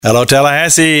Hello,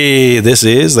 Tallahassee. This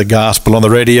is the Gospel on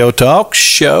the Radio Talk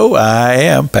Show. I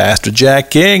am Pastor Jack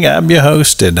King. I'm your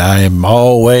host, and I am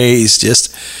always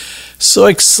just so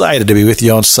excited to be with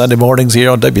you on Sunday mornings here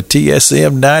on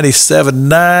WTSM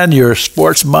 97.9, your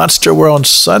sports monster. We're on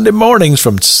Sunday mornings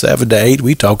from 7 to 8.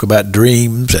 We talk about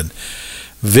dreams and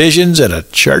visions and a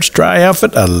church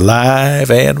triumphant,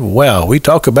 alive and well. We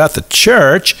talk about the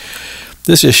church.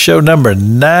 This is show number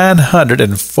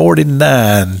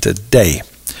 949 today.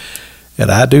 And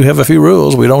I do have a few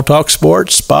rules. We don't talk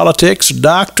sports, politics,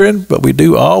 doctrine, but we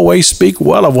do always speak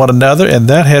well of one another, and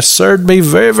that has served me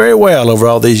very, very well over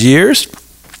all these years.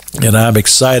 And I'm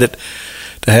excited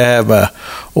to have my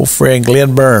old friend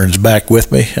Glenn Burns back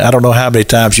with me. I don't know how many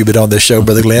times you've been on this show,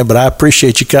 Brother Glenn, but I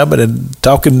appreciate you coming and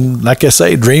talking, like I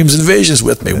say, dreams and visions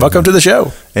with me. Welcome to the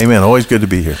show. Amen. Always good to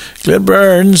be here. Glenn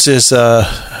Burns is,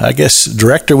 I guess,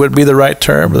 director would be the right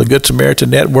term, of the Good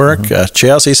Samaritan Network,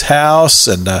 Chelsea's House,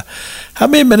 and how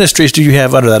many ministries do you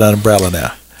have under that umbrella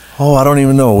now? Oh, I don't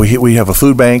even know. We have a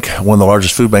food bank, one of the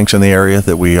largest food banks in the area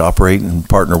that we operate and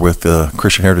partner with the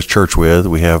Christian Heritage Church with.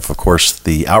 We have, of course,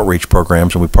 the outreach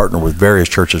programs, and we partner with various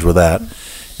churches with that.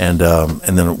 And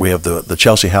then we have the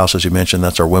Chelsea House, as you mentioned.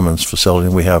 That's our women's facility.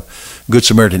 And we have Good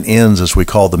Samaritan Inns, as we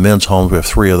call the men's homes. We have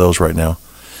 3 of those right now,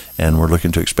 and we're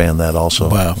looking to expand that also.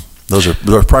 Wow.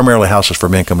 They're primarily houses for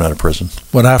men coming out of prison.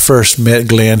 When I first met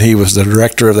Glenn, he was the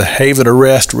director of the Haven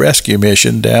Arrest Rescue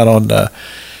Mission down on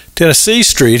Tennessee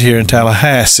Street here in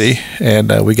Tallahassee,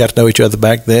 and we got to know each other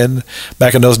back in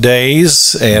those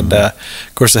days. And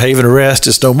of course, the Haven Arrest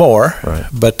is no more, right.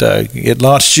 But it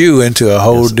launched you into a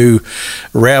whole new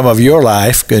realm of your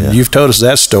life, and you've told us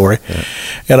that story. Yeah.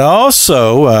 And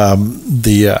also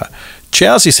the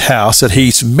Chelsea's House that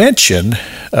he's mentioned.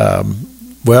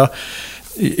 Well,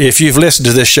 if you've listened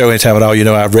to this show anytime at all, you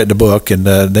know I've written a book, and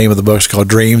the name of the book is called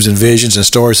Dreams and Visions and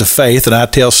Stories of Faith, and I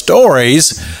tell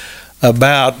stories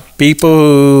about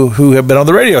people who have been on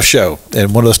the radio show.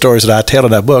 And one of the stories that I tell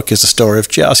in that book is the story of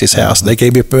Chelsea's House. They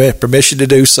gave me permission to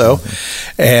do so.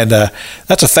 And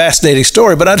that's a fascinating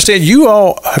story. But I understand you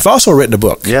all have also written a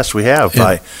book. Yes, we have.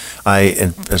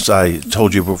 And as I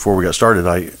told you before we got started,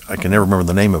 I can never remember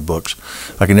the name of books.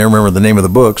 I can never remember the name of the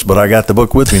books, but I got the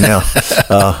book with me now.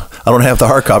 I don't have the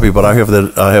hard copy, but I have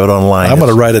it online. I'm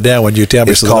going to write it down when you tell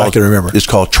me so that I can remember. It's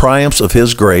called Triumphs of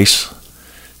His Grace,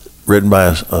 written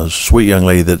by a sweet young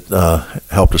lady that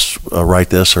helped us write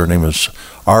this. Her name is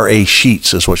R.A.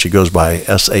 Sheets, is what she goes by,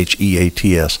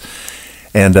 Sheats.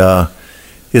 And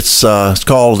it's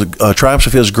called Triumphs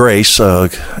of His Grace,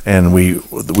 and we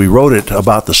wrote it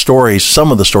about the stories, some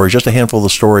of the stories, just a handful of the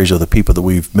stories of the people that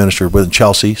we've ministered with in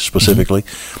Chelsea specifically.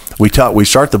 Mm-hmm. We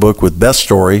start the book with Beth's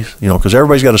story, because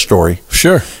everybody's got a story.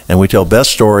 Sure. And we tell Beth's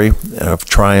story of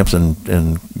triumphs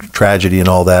and tragedy and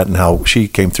all that, and how she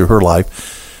came through her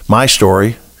life. My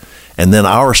story, and then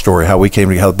our story, how we came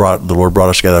together, how the Lord brought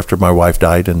us together after my wife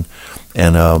died, and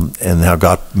how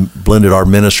God blended our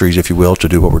ministries, if you will, to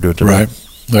do what we're doing today.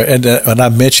 Right. And I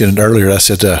mentioned earlier, I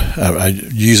said I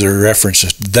use a reference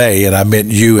as they, and I meant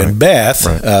you and Beth.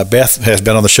 Right. Beth has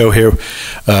been on the show here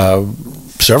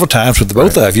several times with the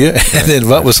both of you. And then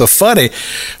what was so funny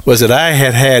was that I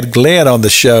had Glenn on the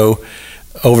show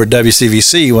over at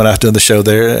WCVC when I was doing the show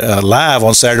there live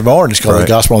on Saturday mornings, called the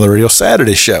Gospel on the Radio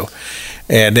Saturday show.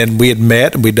 And then we had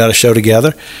met and we'd done a show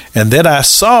together. And then I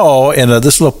saw in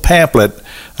this little pamphlet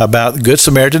about Good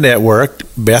Samaritan Network,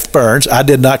 Beth Burns. I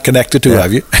did not connect the two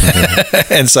of you.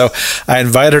 Mm-hmm. And so I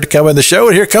invited her to come in the show,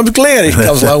 and here comes Glenn. He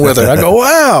comes along with her. I go,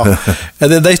 wow. And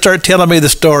then they started telling me the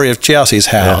story of Chelsea's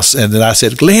House. Yeah. And then I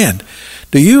said, Glenn,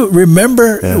 do you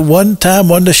remember one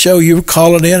time on the show you were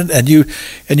calling in and you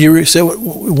said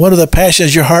one of the passions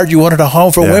of your heart, you wanted a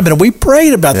home for women, and we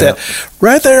prayed about that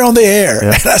right there on the air.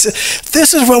 And I said,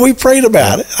 this is what we prayed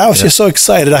about. I was just so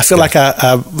excited. I feel like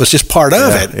I was just part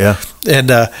of it. Yeah. And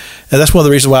that's one of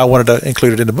the reasons why I wanted to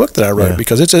include it in the book that I wrote,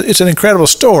 because it's an incredible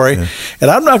story. Yeah. And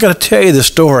I'm not going to tell you the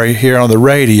story here on the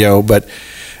radio, but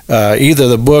either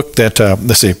the book that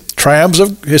let's see, Triumphs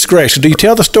of His Grace. Do you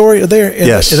tell the story there in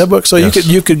that book? So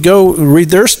you could go read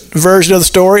their version of the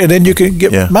story, and then you can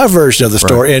get my version of the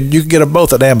story, and you can get them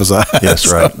both at Amazon.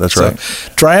 Yes, right. That's right.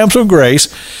 Triumphs of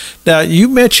Grace. Now you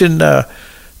mentioned the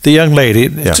young lady.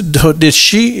 Did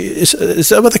she? Is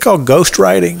that what they call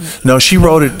ghostwriting? No, she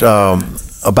wrote it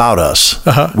about us.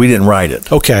 We didn't write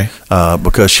it. Okay.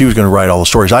 Because she was going to write all the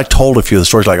stories. I told a few of the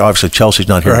stories, like obviously Chelsea's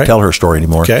not here to tell her story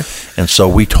anymore. Okay. And so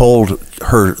we told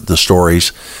her the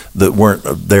stories that weren't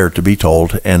there to be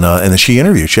told. And then she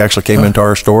interviewed. She actually came into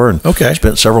our store and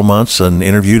spent several months and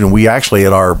interviewed. And we actually,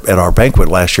 at our banquet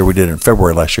last year, we did it in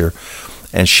February last year,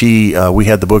 and we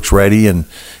had the books ready, and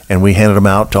we handed them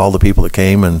out to all the people that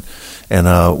came, and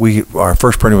our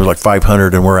first printing was like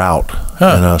 500, and we're out.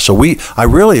 And so I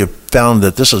really have found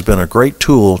that this has been a great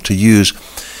tool to use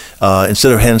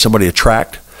instead of handing somebody a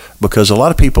tract, because a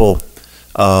lot of people,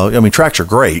 tracts are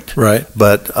great, right?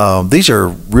 But these are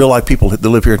real life people that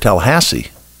live here in Tallahassee.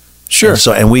 Sure.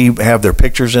 And we have their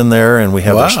pictures in there, and we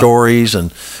have their stories. And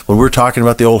when we're talking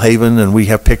about the Old Haven, and we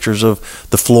have pictures of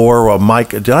the floor. Well,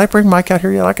 Mike, did I bring Mike out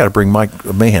here yet? I got to bring Mike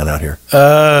Mahan out here.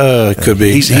 Could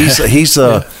be.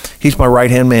 He's my right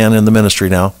hand man in the ministry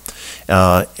now,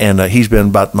 and he's been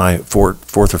about my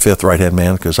fourth or fifth right hand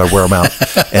man, because I wear him out.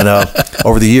 And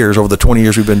over the 20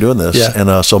 years we've been doing this,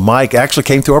 and so Mike actually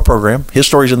came through our program. His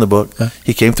story's in the book.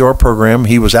 He came through our program.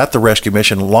 He was at the rescue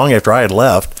mission long after I had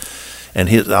left. And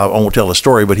I won't tell the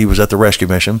story, but he was at the rescue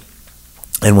mission.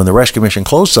 And when the rescue mission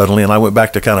closed suddenly, and I went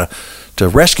back to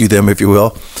rescue them, if you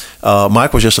will,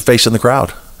 Mike was just a face in the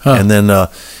crowd. And then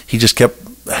he just kept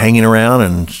hanging around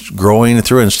and growing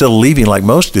through, and instead of leaving like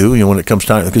most do, when it comes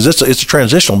time, because it's a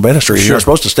transitional ministry. Sure. You're not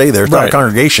supposed to stay there. It's not a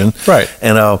congregation. Right.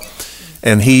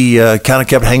 And he kind of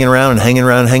kept hanging around,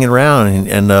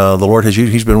 and the Lord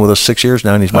he's been with us 6 years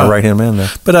now, and he's my right-hand man now.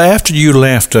 But after you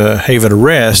left Haven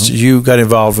Arrest, you got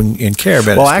involved in care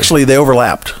ministry. Well, actually, they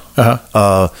overlapped.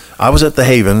 I was at the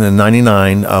Haven in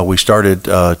 99. We started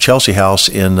Chelsea House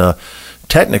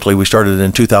technically we started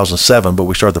in 2007, but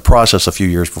we started the process a few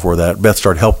years before that. Beth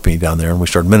started helping me down there, and we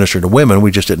started ministering to women.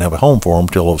 We just didn't have a home for them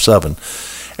until 2007.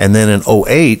 And then in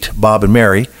 2008, Bob and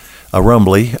Mary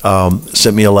Rumbly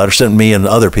sent me and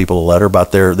other people a letter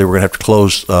about they were going to have to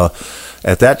close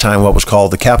at that time what was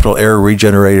called the Capital Area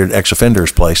Regenerated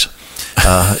Ex-Offenders Place,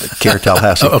 Care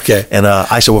Tallahassee. Okay. And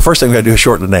I said, well, first thing we got to do is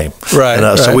shorten the name. Right.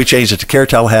 And so we changed it to Care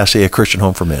Tallahassee, a Christian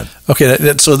home for men. Okay.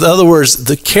 So in other words,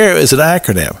 the CARE is an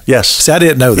acronym. Yes. See, I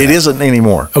didn't know that. It isn't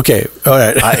anymore. Okay. All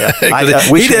right.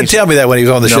 He didn't tell me that when he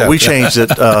was on the show. No, we changed it.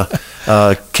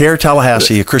 Care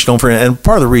Tallahassee, a Christian home for men. And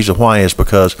part of the reason why is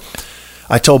because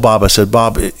I told Bob, I said,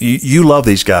 Bob, you love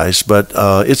these guys, but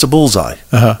it's a bullseye.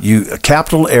 A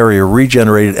Capital Area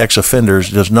Regenerated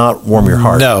Ex-Offenders does not warm your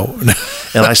heart. No.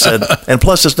 And I said, and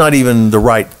plus it's not even the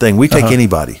right thing. We take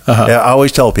anybody. I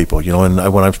always tell people,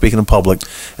 and when I'm speaking in public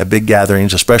at big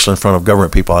gatherings, especially in front of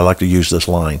government people, I like to use this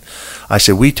line. I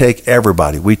said, we take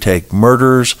everybody. We take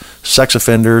murderers, sex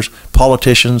offenders,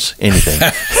 politicians, anything.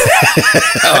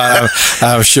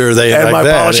 I'm sure they and like my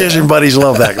that. politician buddies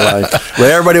love that line. But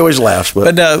everybody always laughs.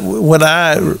 But when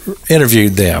I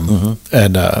interviewed them,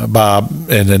 and Bob,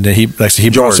 and then he brought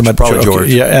some George.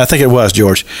 Yeah, I think it was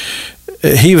George.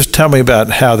 He was telling me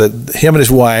about how that him and his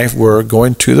wife were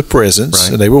going to the prisons,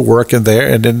 and they were working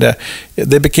there, and then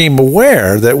they became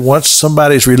aware that once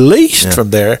somebody's released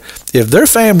from there, if their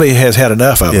family has had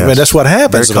enough of them, and that's what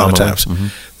happens a lot of times,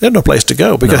 there's no place to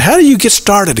go. Because how do you get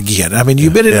started again? I mean,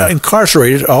 you've been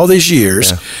incarcerated all these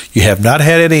years, you have not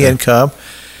had any income,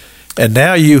 and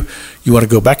now you want to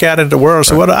go back out into the world.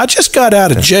 So, well, I just got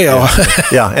out of jail.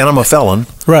 And I'm a felon.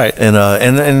 Right.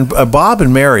 And Bob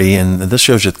and Mary, and this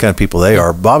shows you the kind of people they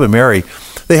are. Bob and Mary,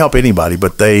 they help anybody,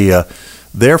 but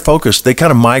their focus, they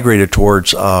kind of migrated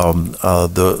towards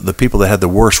the people that had the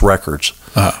worst records.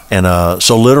 And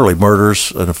so literally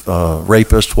murders,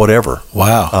 rapists, whatever.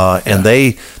 Wow. And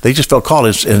they just felt called.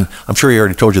 And I'm sure he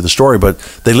already told you the story, but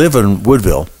they live in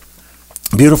Woodville.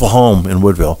 Beautiful home in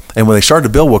Woodville. And when they started to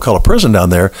build what we call a prison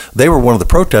down there, they were one of the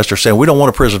protesters saying, we don't want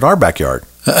a prison in our backyard.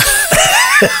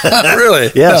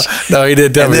 Really? Yes. No, he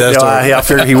didn't tell me that story. I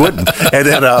figured he wouldn't. And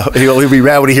then he'll be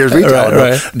mad when he hears me tell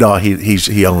it. No,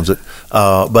 he owns it.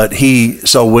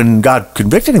 So when God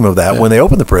convicted him of that, when they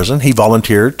opened the prison, he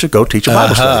volunteered to go teach a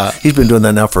Bible study. He's been doing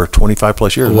that now for 25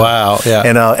 plus years. Wow. Yeah.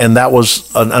 And that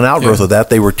was an outgrowth of that.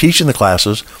 They were teaching the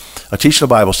classes, teaching a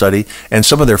Bible study, and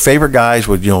some of their favorite guys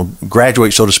would,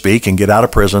 graduate, so to speak, and get out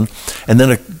of prison. And then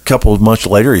a couple of months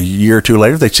later, a year or two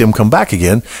later, they'd see them come back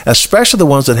again, especially the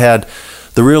ones that had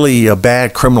the really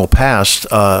bad criminal past,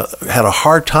 had a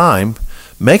hard time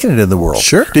making it in the world.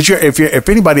 Sure. If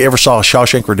anybody ever saw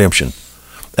Shawshank Redemption,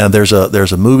 and there's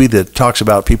a movie that talks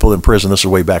about people in prison. This is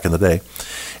way back in the day,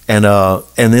 and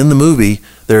in the movie,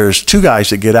 there's two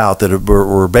guys that get out that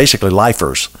were basically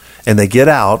lifers, and they get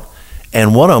out,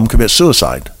 and one of them commits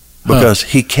suicide because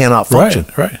he cannot function.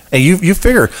 Right. And you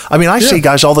figure, I see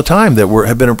guys all the time that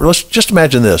have been. Let's just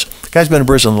imagine this: guy's been in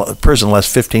prison the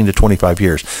last 15 to 25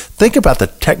 years. Think about the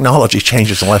technology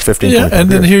changes in the last 15 to 25 years.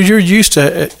 And then here you're used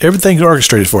to everything's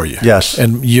orchestrated for you. Yes.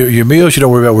 And your meals, you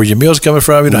don't worry about where your meals coming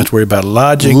from. You don't have to worry about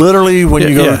lodging. Literally, when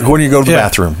you go to the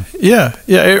bathroom. Yeah,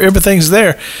 everything's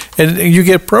there, and you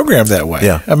get programmed that way.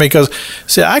 Yeah. I mean, because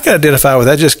see, I can identify with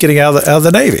that just getting out of the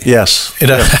Navy. Yes, you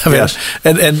know, I mean,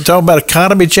 and talking about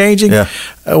economy changing. Yeah.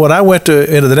 When I went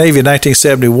into the Navy in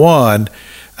 1971,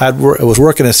 I was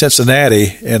working in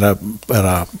Cincinnati in a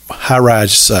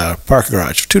high-rise parking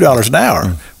garage for $2 an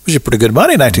hour. Which is pretty good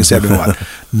money in 1971.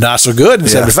 Not so good in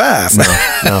 75.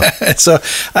 No. And so,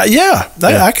 I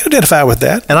can identify with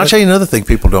that. And I'll tell you another thing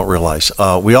people don't realize.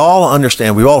 We all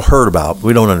understand, we've all heard about,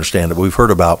 we don't understand it, but we've heard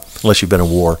about, unless you've been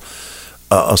in war,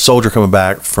 a soldier coming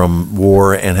back from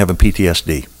war and having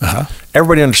PTSD. Uh-huh.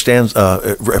 Everybody understands,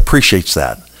 appreciates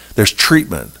that. There's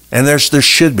treatment, and there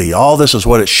should be. All this is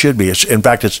what it should be. In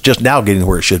fact, it's just now getting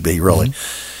where it should be, really.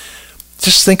 Mm-hmm.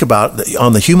 Just think about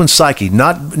on the human psyche,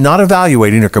 not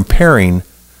evaluating or comparing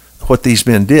what these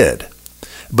men did,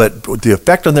 but the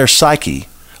effect on their psyche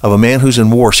of a man who's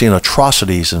in war seeing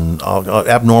atrocities and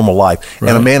abnormal life,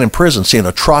 and a man in prison seeing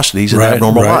atrocities and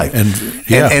abnormal life.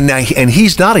 And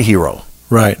he's not a hero.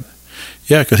 Right.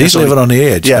 Yeah, because he's living on the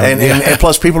edge. Yeah, and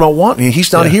plus people don't want him.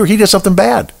 He's not a hero. He did something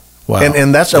bad. Wow. And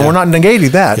we're not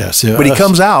negating that. Yes, but he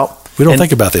comes out. We don't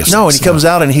think about this. No, and he comes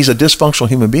out and he's a dysfunctional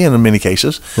human being in many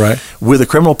cases. Right. With a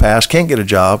criminal past, can't get a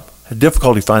job,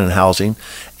 difficulty finding housing.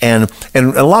 And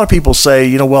a lot of people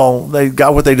say, well, they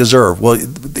got what they deserve. Well,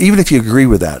 even if you agree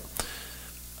with that,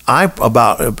 I'm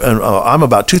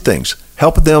about two things: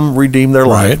 helping them redeem their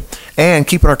life and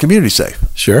keeping our community safe.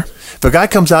 Sure. If a guy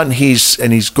comes out and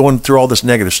he's going through all this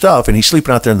negative stuff and he's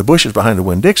sleeping out there in the bushes behind the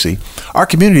Winn-Dixie, our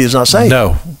community is not safe.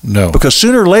 No. Because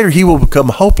sooner or later he will become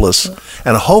hopeless,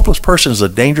 and a hopeless person is a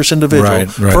dangerous individual,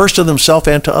 first to themselves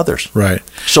and to others. Right.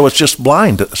 So it's just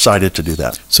blindsided to do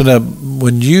that. So now,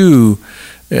 when you've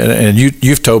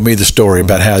told me the story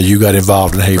about how you got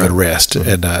involved in Haven Rest,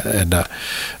 and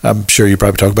I'm sure you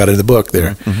probably talk about it in the book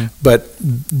there, but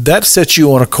that sets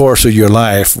you on a course of your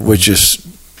life, which is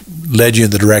led you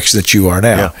in the direction that you are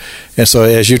now. Yeah. And so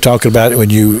as you're talking about it, when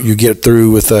you get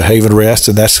through with Haven Rest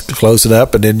and that's closing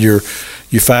up, and then you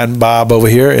find Bob over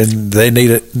here, and they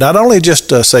need it, not only just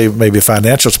say maybe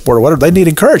financial support or whatever, they need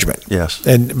encouragement. Yes.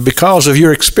 And because of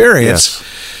your experience,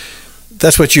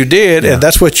 that's what you did, and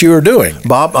that's what you were doing.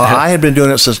 Bob, I had been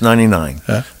doing it since 99.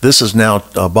 This is now,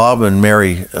 Bob and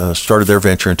Mary started their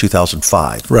venture in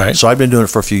 2005. Right. So I've been doing it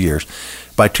for a few years.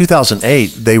 By 2008,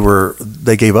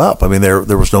 they gave up. I mean,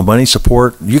 there was no money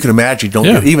support. You can imagine,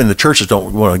 even the churches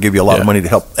don't want to give you a lot of money to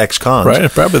help ex-cons.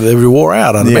 Right, probably they were wore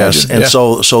out, I'd imagine. And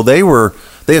so they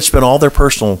had spent all their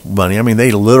personal money. I mean,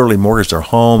 they literally mortgaged their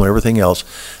home and everything else.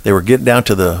 They were getting down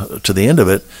to the end of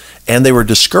it, and they were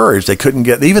discouraged. They couldn't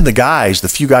get, even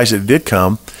the few guys that did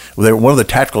come, one of the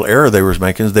tactical error they were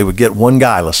making is they would get one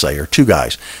guy, let's say, or two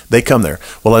guys. They come there.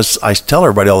 Well, as I tell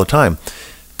everybody all the time,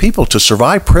 people, to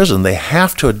survive prison, they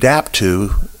have to adapt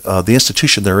to the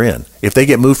institution they're in. If they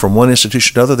get moved from one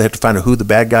institution to another, they have to find out who the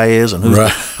bad guy is and who's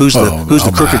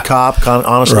the crooked cop.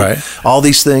 Honestly, all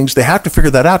these things, they have to figure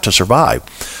that out to survive.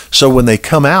 So when they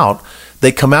come out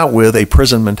with a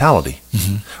prison mentality.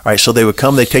 All right, so they would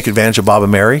come, they take advantage of Bob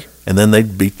and Mary, and then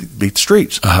they'd beat the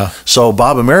streets. So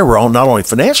Bob and Mary were not only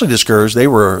financially discouraged, they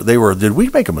were. Did we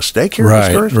make a mistake here?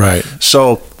 Right.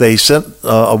 So they sent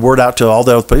a word out to all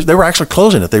the other places. They were actually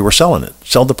closing it. They were selling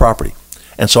the property.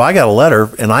 And so I got a letter,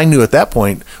 and I knew at that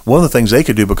point one of the things they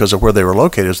could do because of where they were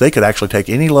located is they could actually take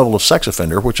any level of sex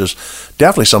offender, which is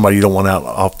definitely somebody you don't want out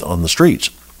off on the streets.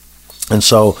 And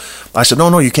so I said,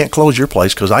 no, you can't close your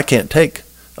place because I can't take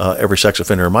every sex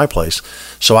offender in my place.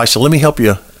 So I said, let me help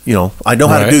you. I know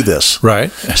how to do this.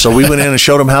 Right. So we went in and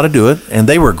showed them how to do it, and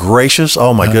they were gracious.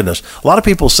 Oh my goodness! A lot of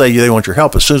people say they want your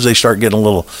help. As soon as they start getting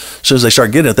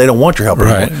it, they don't want your help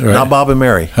anymore. Not Bob and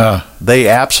Mary. They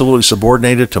absolutely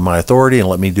subordinated to my authority and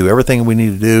let me do everything we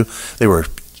need to do. They were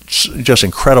just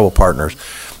incredible partners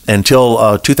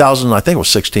until 2000. I think it was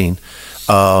 16.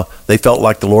 They felt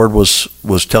like the Lord was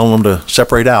telling them to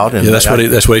separate out. And that's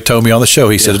what he told me on the show.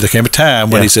 He said there came a time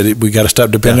when he said we got to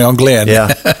stop depending on Glenn.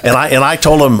 Yeah, and I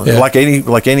told him like any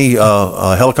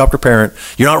helicopter parent,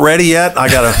 you're not ready yet. I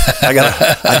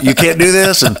gotta. You can't do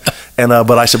this.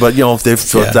 But I said,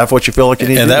 if that's what you feel like you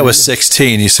need. And that was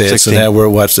 16. You said 16. So now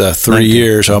we're 3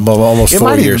 years, almost 4 years. It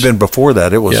might have even been before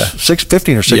that. It was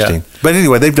 15 or 16. Yeah. But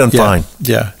anyway, they've done fine.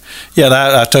 Yeah. Yeah, and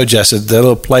I told you, I said, that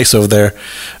little place over there,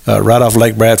 right off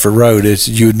Lake Bradford Road,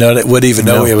 wouldn't even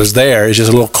know it was there. It's just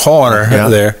a little corner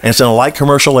there. And it's in a light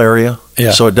commercial area,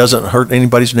 so it doesn't hurt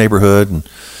anybody's neighborhood. And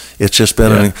it's just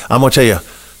been, I'm going to tell you,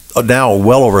 now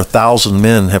well over 1,000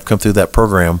 men have come through that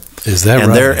program. Is that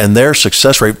right? And their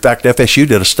success rate, in fact, FSU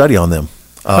did a study on them.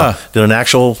 Did an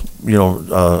actual,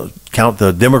 count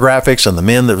the demographics and the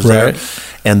men that was Right. there,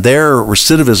 and their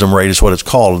recidivism rate is what it's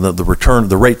called, and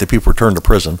the rate that people return to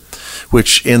prison,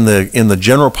 which in the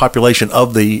general population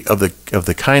of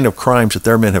the kind of crimes that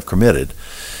their men have committed,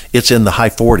 it's in the high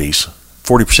 40s.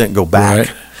 40% go back.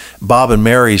 Right. Bob and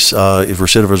Mary's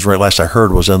recidivism rate, last I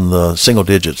heard, was in the single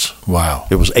digits. Wow.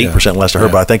 It was 8% last I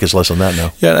heard, but I think it's less than that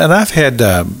now. Yeah, and I've had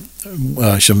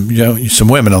some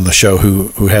women on the show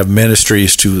who have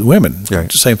ministries to women.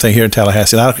 Right. Same thing here in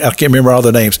Tallahassee. And I can't remember all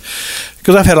their names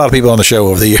because I've had a lot of people on the show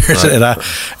over the years, Right.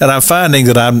 and I'm finding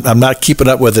that I'm not keeping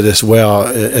up with it as well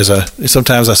as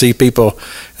sometimes I see people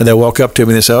and they'll walk up to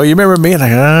me and they say, "Oh, you remember me?" And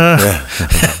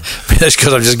that's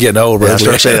because I'm just getting old. Yeah, I was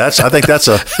going to say I think that's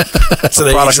a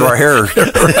product of our hair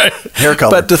Right. hair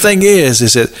color. But the thing is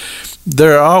that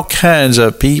there are all kinds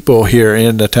of people here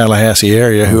in the Tallahassee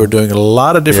area who are doing a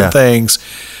lot of different things.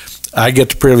 I get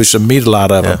the privilege to meet a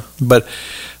lot of them, but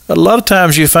a lot of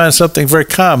times you find something very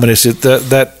common. It's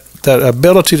that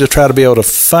ability to try to be able to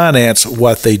finance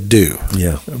what they do.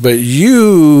 Yeah. But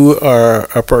you are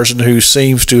a person who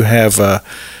seems to have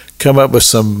come up with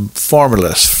some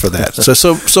formulas for that.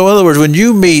 So in other words, when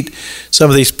you meet some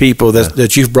of these people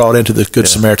that you've brought into the Good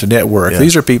Samaritan Network,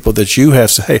 these are people that you have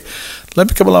said, "Hey, let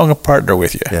me come along and partner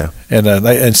with you." Yeah.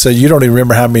 And so you don't even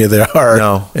remember how many there are.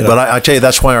 No, but I tell you,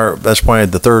 that's why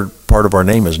the third part of our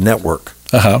name is network.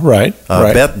 Right.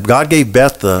 Beth, God gave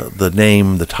Beth the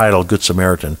name, the title, Good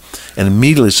Samaritan, and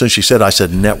immediately as soon as she said, I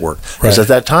said network. Because at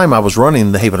that time I was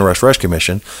running the Haven Arrest Rescue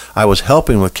Mission. I was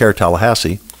helping with CARE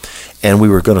Tallahassee, and we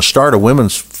were going to start a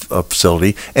women's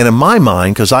facility. And in my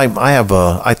mind, because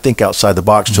I think outside the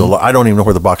box too. I don't even know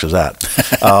where the box is at.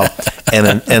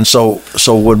 And so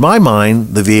in my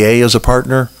mind, the VA is a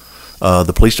partner.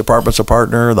 The police department's a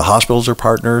partner. The hospitals are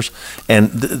partners,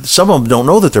 and some of them don't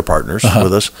know that they're partners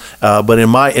with us. But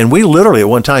we literally at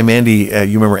one time, Andy,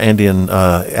 you remember Andy and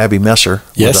Abby Messer?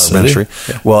 Yes, with our ministry.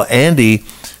 Yeah. Well, Andy,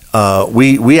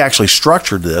 we actually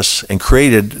structured this and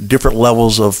created different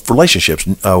levels of relationships.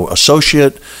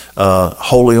 Associate,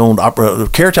 wholly owned.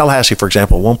 CARE Tallahassee, for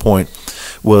example, at one point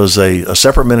was a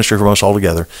separate ministry from us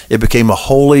altogether. It became a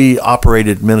wholly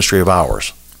operated ministry of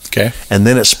ours. Okay. And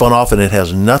then it spun off, and it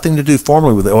has nothing to do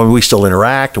formally with it. I mean, we still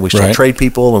interact, and we still trade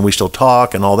people, and we still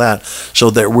talk, and all that. So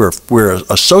that we're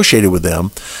associated with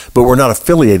them, but we're not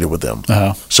affiliated with them.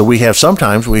 So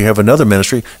sometimes we have another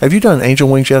ministry. Have you done Angel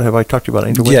Wings yet? Have I talked to you about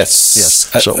Angel Wings? Yes.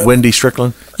 So Wendy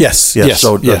Strickland. Yes.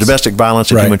 So domestic violence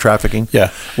and human trafficking.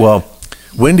 Yeah. Well,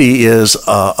 Wendy is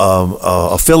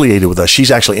affiliated with us.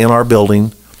 She's actually in our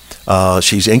building.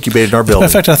 She's incubated in our building. In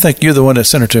fact, I think you're the one that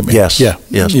sent her to me. Yes. Yeah.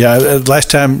 Last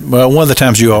time, one of the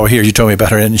times you all were here, you told me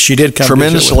about her, and she did come.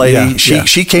 Tremendous lady.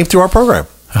 She came through our program,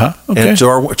 and to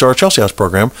our Chelsea House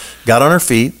program, got on her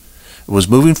feet, was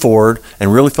moving forward,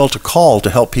 and really felt a call to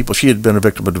help people. She had been a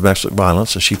victim of domestic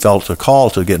violence, and she felt a call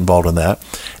to get involved in that.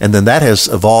 And then that has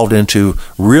evolved into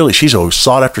really, she's a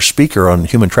sought-after speaker on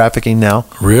human trafficking now.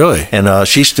 Really? And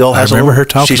she still has. I remember her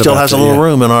talking. She still has a little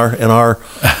room in our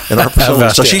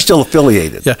facility, so she's still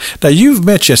affiliated. Yeah. Now you've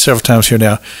mentioned several times here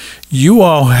now. You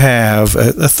all have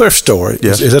a thrift store.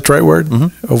 Yes. Is that the right word?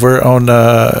 Mm-hmm. Over on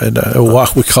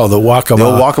we call the Waccamaw. The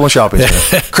old Waccamaw Shopping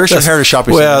Center. Christian Heritage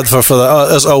Shopping Center. Well, for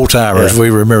us old timers, we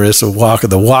remember it's the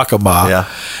Waccamaw. Yeah.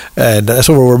 And that's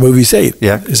where Movies 8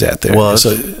 Yeah. is at there. Was.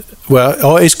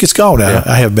 It's gone now. Yeah.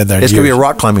 I haven't been there. It's going to be a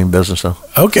rock climbing business, though.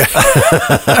 Okay.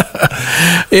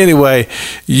 Anyway,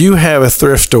 you have a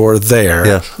thrift store there.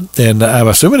 Yes. And I'm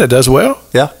assuming it does well.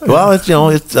 Yeah. Well,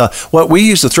 we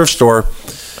use the thrift store.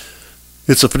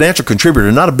 It's a financial contributor,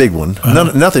 not a big one.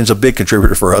 Nothing's a big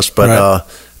contributor for us, but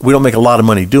we don't make a lot of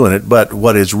money doing it. But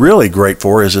what it's really great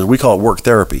for is we call it work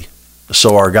therapy.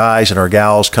 So our guys and our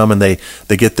gals come and they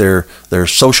get their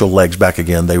social legs back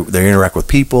again. They interact with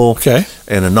people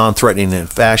in a non-threatening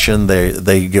fashion.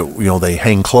 They get they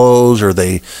hang clothes, or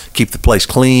they keep the place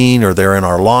clean, or they're in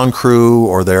our lawn crew,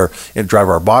 or drive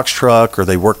our box truck, or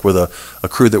they work with a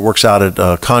crew that works out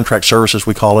at contract services,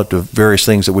 we call it, to various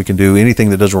things that we can do. Anything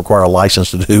that doesn't require a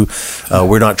license to do.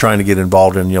 We're not trying to get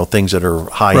involved in things that are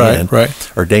high end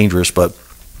or dangerous, but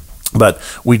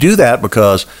we do that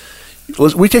because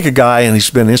we take a guy and he's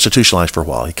been institutionalized for a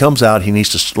while. He comes out, he needs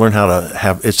to learn how to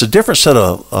have, it's a different set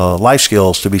of life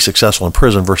skills to be successful in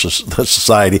prison versus the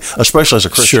society, especially as a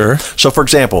Christian. Sure. So for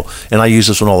example, and I use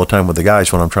this one all the time with the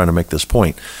guys when I'm trying to make this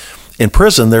point, In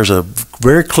prison, there's a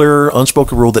very clear,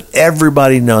 unspoken rule that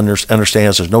everybody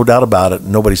understands. There's no doubt about it.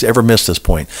 Nobody's ever missed this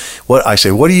point. What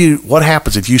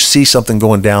happens if you see something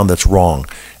going down that's wrong?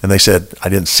 And they said, I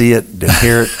didn't see it, didn't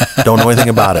hear it, don't know anything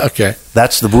about it. Okay.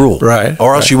 That's the rule. Right.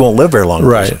 Or else you won't live very long.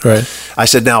 Right. I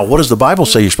said, now, what does the Bible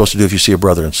say you're supposed to do if you see a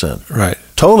brother in sin? Right.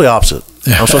 Totally opposite.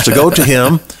 I'm supposed to go to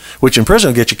him, which in prison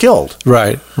will get you killed.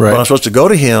 Right. But I'm supposed to go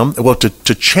to him. Well,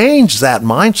 to change that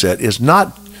mindset is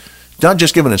not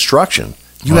just give an instruction.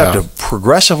 You have to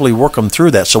progressively work them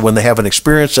through that. So when they have an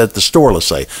experience at the store, let's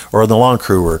say, or in the lawn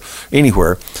crew or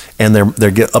anywhere, and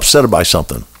they get upset by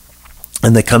something,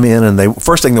 and they come in and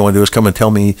first thing they want to do is come and tell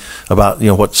me about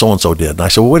what so and so did. And I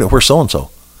said, well, wait, where's so and so?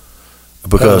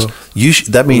 Because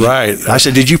that means I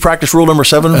said, did you practice rule number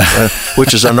 7,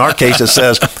 which is in our case it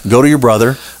says go to your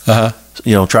brother.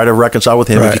 Try to reconcile with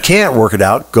him. Right. If you can't work it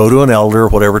out, go to an elder or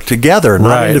whatever together,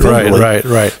 not individually.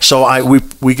 Right. So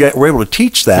we're able to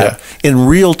teach that in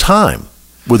real time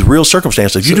with real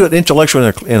circumstances. If you do it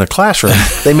intellectually in a classroom,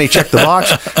 they may check the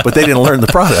box, but they didn't learn the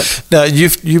product. Now,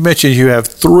 you mentioned you have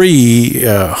 3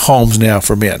 homes now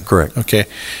for men. Correct. Okay.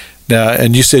 Now,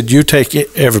 and you said you take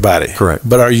everybody. Correct.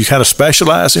 But are you kind of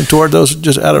specializing toward those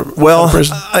just out of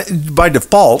prison? By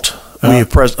default, we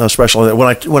have special.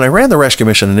 When I ran the rescue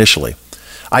mission initially,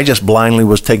 I just blindly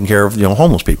was taking care of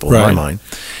homeless people in my mind.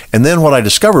 And then what I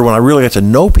discovered when I really got to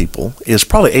know people is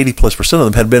probably 80+% of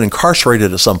them had been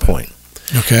incarcerated at some point.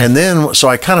 Okay. And then so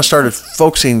I kind of started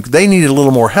focusing. They needed a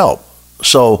little more help.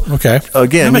 So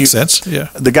again, that makes sense. Yeah.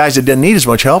 The guys that didn't need as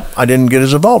much help, I didn't get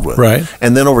as involved with. Right.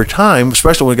 And then over time,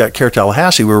 especially when we got Care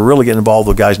Tallahassee, we were really getting involved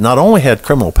with guys not only had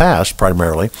criminal past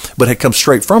primarily, but had come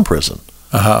straight from prison.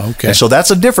 Okay. And so that's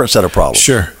a different set of problems.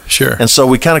 Sure. And so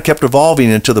we kind of kept evolving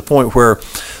into the point where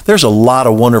there's a lot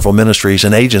of wonderful ministries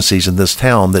and agencies in this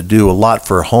town that do a lot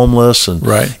for homeless and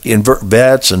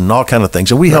vets and all kind of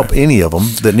things. And we help any of them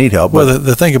that need help. Well,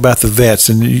 the thing about the vets,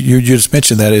 and you just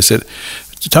mentioned that, is that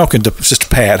talking to Sister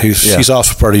Pat, she's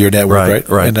also part of your network,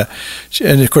 right?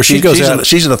 And of course she goes out.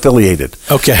 She's an affiliated.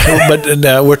 Okay,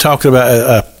 but we're talking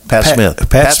about Pat Smith.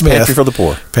 Pat Smith, Pantry for the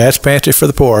Poor. Pat's Pantry for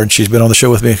the Poor, and she's been on the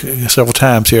show with me several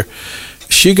times here.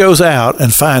 She goes out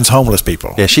and finds homeless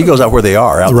people. Yeah, she goes out where they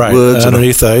are, out in the woods,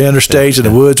 underneath the interstates in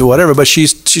the woods or whatever. But she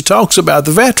talks about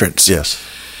the veterans. Yes.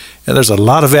 And there's a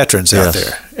lot of veterans out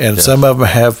there, and some of them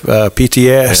have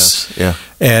PTS.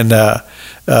 And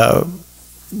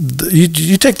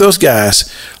you take those guys,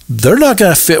 they're not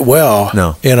going to fit well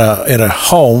in a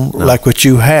home like what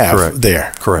you have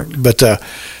there. Correct. But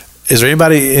is there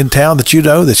anybody in town that you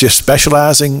know that's just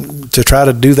specializing to try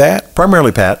to do that?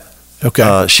 Primarily Pat. Okay.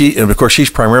 And of course she's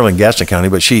primarily in Gaston County,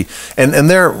 but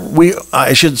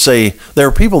I should say there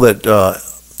are people that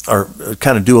are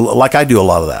kind of do like I do a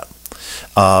lot of that.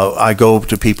 I go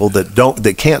to people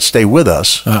that can't stay with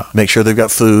us, make sure they've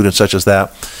got food and such as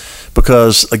that.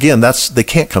 Because again, they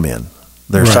can't come in.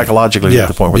 They're psychologically at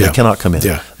the point where they cannot come in.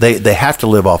 Yeah. They have to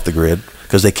live off the grid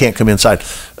because they can't come inside.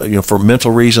 For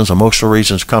mental reasons, emotional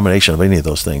reasons, combination of any of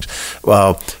those things.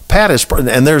 Pat is,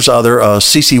 and there's other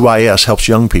CCYS helps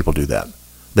young people do that.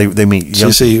 They meet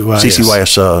young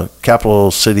CCYS,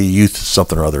 Capital City Youth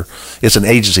something or other. It's an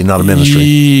agency, not a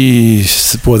ministry.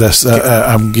 Boy, that's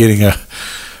I'm getting a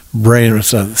brain.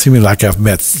 Seeming like I've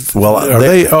met. Well, are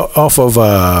they off of?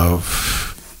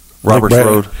 Roberts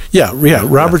Road. Yeah,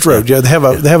 Roberts Road. Yeah, they have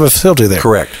a facility there.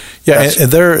 Correct. Yeah,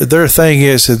 and their thing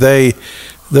is that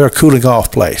they're a cooling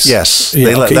off place. Yes,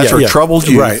 that's where troubled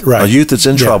youth, a youth that's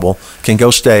in trouble, can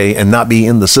go stay and not be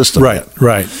in the system.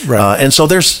 Right. And so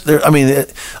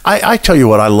I tell you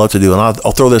what I love to do, and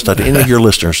I'll throw this out to any of your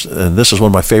listeners, and this is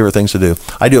one of my favorite things to do.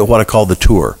 I do what I call the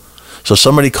tour. So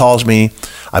somebody calls me,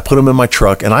 I put them in my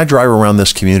truck, and I drive around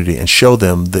this community and show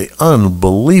them the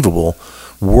unbelievable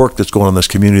work that's going on in this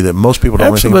community that most people don't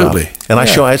know anything about. And I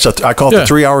call it the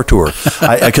 3-hour tour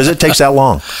because it takes that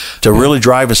long to really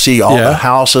drive and see all the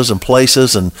houses and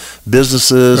places and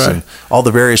businesses and all the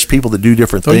various people that do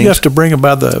different things. You have to bring them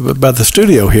by the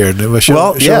studio here to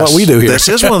show what we do here. This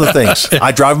is one of the things.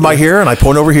 I drive by here and I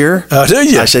point over here. Do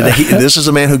you? I said, this is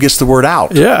a man who gets the word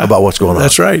out about what's going on.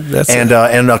 That's right.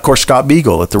 And of course, Scott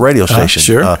Beagle at the radio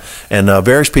station. And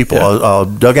various people,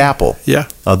 Doug Apple. Yeah.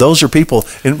 Those are people,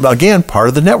 and again, part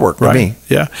of the network for me.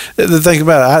 Yeah. The thing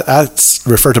about it, I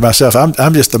refer to myself,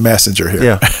 I'm just the messenger here.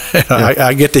 Yeah.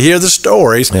 I get to hear the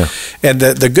stories. Yeah. And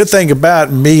the good thing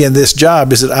about me and this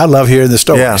job is that I love hearing the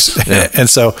stories.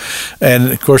 Yes. Yeah.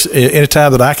 and of course,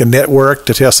 anytime that I can network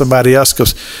to tell somebody else,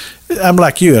 because I'm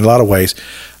like you in a lot of ways.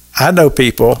 I know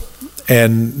people,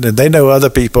 and they know other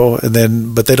people,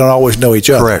 but they don't always know each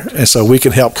other. Correct. And so we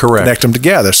can help connect them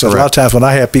together. So a lot of times when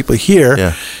I have people here,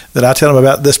 that I tell them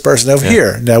about this person over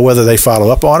here. Now, whether they follow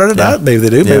up on it or not, maybe they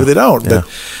do, maybe they don't.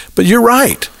 But you're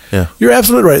right. Yeah. You're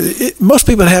absolutely right. Most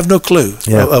people have no clue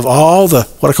of all the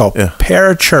what I call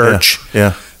parachurch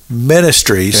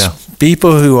ministries,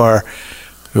 people who are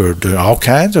doing all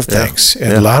kinds of things,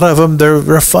 and a lot of them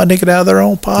they're funding it out of their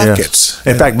own pockets.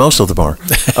 In fact, most of them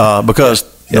are because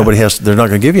nobody has. They're not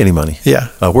going to give you any money. Where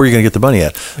are you going to get the money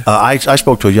at? I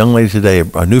spoke to a young lady today,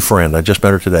 a new friend. I just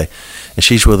met her today, and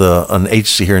she's with an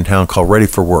agency here in town called Ready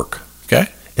for Work. Okay.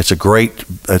 It's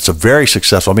a very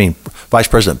successful. I mean, Vice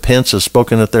President Pence has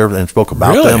spoken at there and spoke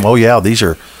about them. Oh yeah,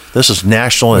 this is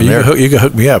national. And you can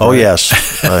hook me up. Oh right?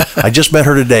 Yes, I just met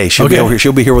her today. She'll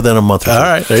be here within a month or so. All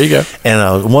right, there you go.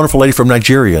 And a wonderful lady from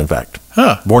Nigeria, in fact,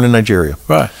 born in Nigeria.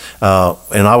 Right.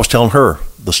 And I was telling her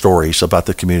the stories about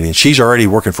the community, and she's already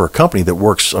working for a company that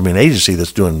works. An agency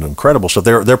that's doing incredible stuff.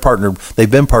 They're partnered.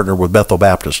 They've been partnered with Bethel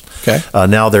Baptist. Okay.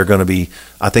 Now they're going to be.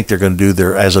 I think they're going to do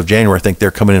their as of January. I think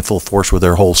they're coming in full force with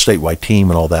their whole statewide team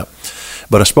and all that.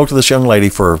 But I spoke to this young lady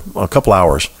for a couple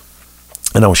hours,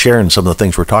 and I was sharing some of the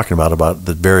things we're talking about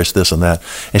the various this and that.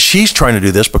 And she's trying to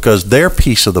do this because their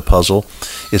piece of the puzzle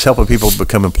is helping people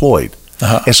become employed.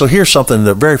 And so here's something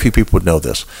that very few people would know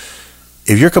this.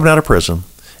 If you're coming out of prison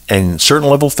and certain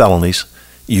level of felonies,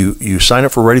 you sign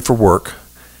up for Ready for Work,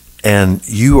 and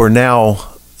you have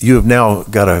now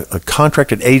got a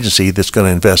contracted agency that's going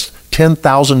to invest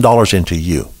 $10,000 into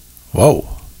you. Whoa.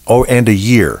 Oh, and a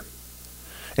year.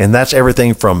 And that's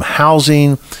everything from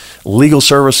housing, legal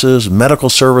services, medical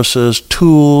services,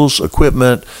 tools,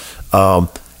 equipment,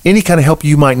 any kind of help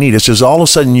you might need. It's just all of a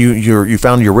sudden you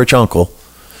found your rich uncle,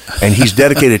 and he's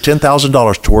dedicated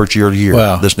 $10,000 towards your year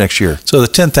this next year. So the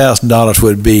 $10,000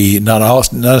 would be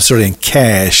not necessarily in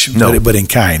cash, but in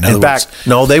kind. In fact,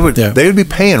 no, they would be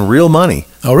paying real money.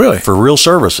 Oh, really? For real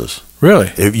services.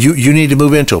 Really? If you need to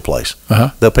move into a place,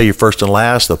 they'll pay you first and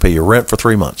last. They'll pay you rent for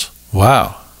 3 months.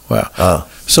 Wow.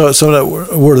 So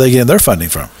where are they getting their funding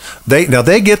from?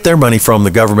 They get their money from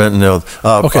the government, and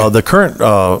the current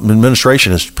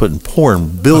administration is pouring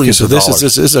billions of dollars. So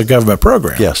this is a government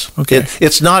program. Yes. Okay.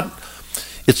 It's not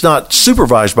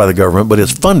supervised by the government, but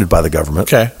it's funded by the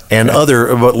government. Okay. And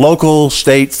other local,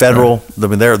 state, federal. I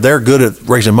mean, they're good at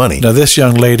raising money. Now, this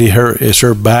young lady,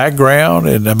 her background,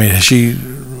 and I mean,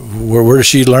 where does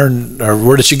she learn, or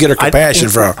where did she get her compassion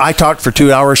from? I talked for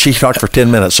 2 hours. She talked for 10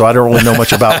 minutes, so I don't really know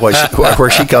much about where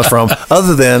she comes from,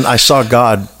 other than I saw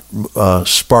God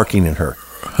sparking in her.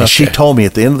 And she told me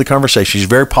at the end of the conversation, she's a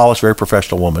very polished, very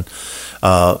professional woman,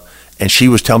 and she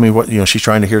was telling me what she's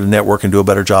trying to hear the network and do a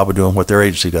better job of doing what their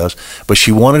agency does, but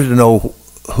she wanted to know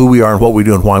who we are and what we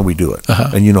do and why we do it.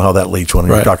 And you know how that leads when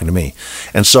you're talking to me.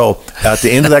 And so at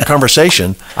the end of that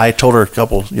conversation, I told her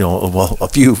a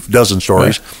few dozen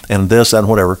stories and this and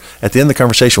whatever. At the end of the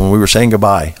conversation, when we were saying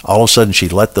goodbye, all of a sudden she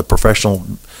let the professional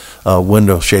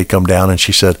window shade come down, and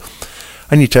she said,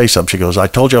 I need to tell you something. She goes, I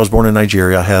told you I was born in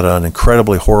Nigeria. I had an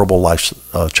incredibly horrible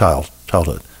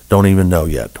childhood. Don't even know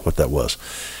yet what that was.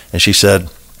 And she said,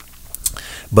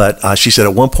 but she said,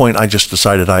 at one point I just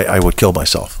decided I would kill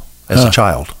myself. As a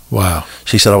child. Wow.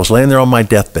 She said, I was laying there on my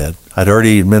deathbed. I'd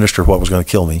already administered what was going to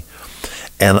kill me.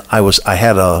 And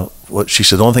she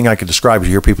said, the only thing I could describe is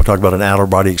you hear people talk about an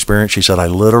out-of-body experience. She said, I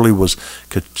literally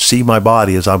could see my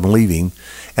body as I'm leaving,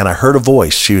 and I heard a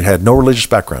voice. She had no religious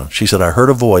background. She said, I heard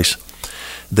a voice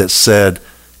that said,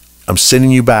 I'm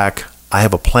sending you back. I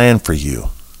have a plan for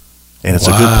you. And it's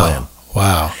a good plan.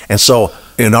 Wow. And so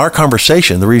in our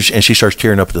conversation, and she starts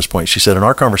tearing up at this point, she said, in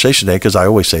our conversation today, because I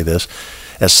always say this,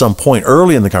 at some point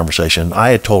early in the conversation, I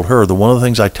had told her that one of the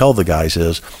things I tell the guys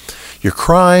is your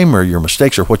crime or your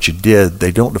mistakes or what you did,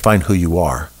 they don't define who you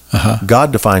are.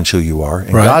 God defines who you are.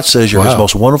 And God says you're his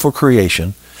most wonderful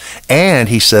creation. And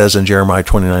he says in Jeremiah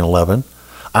 29:11,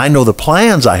 I know the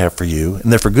plans I have for you,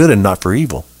 and they're for good and not for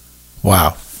evil.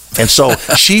 Wow. And so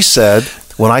she said,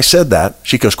 when I said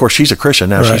that, of course, she's a Christian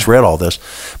now. She's read all this.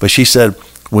 But she said,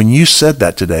 when you said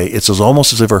that today, it's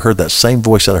almost as if I heard that same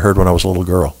voice that I heard when I was a little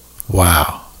girl.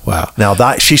 Wow.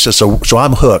 Now she says, so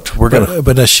I'm hooked.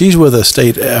 But now she's with a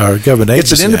state or government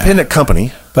agency. It's an independent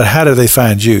company. But how do they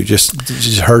find you? Just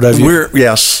heard of you?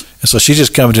 Yes. And so she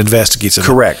just comes and investigates it.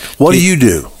 Correct. What do you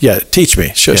do? Yeah, teach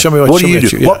me. Show me what do you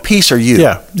do? What piece are you?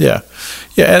 Yeah,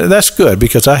 and that's good,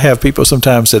 because I have people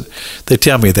sometimes that they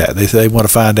tell me that they want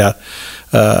to find out.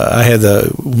 I had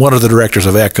one of the directors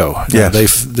of ECHO.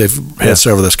 They've had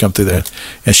several that's come through there,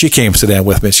 and she came to sit down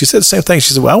with me. And she said the same thing.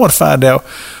 She said, "Well, I want to find out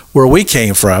where we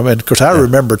came from." And of course, I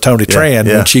remember Tony Tran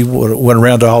when she went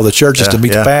around to all the churches to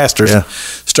meet the pastors and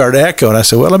started ECHO. And I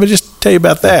said, well, let me just tell you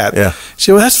about that. Yeah. She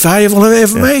said, well, that's valuable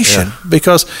information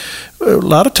because a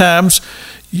lot of times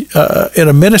in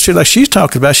a ministry like she's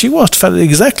talking about, she wants to find out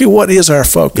exactly what is our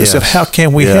focus and how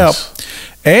can we help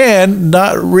and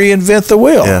not reinvent the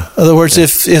wheel. Yeah. In other words,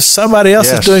 if somebody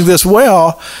else is doing this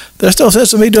well, there's no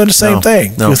sense of me doing the same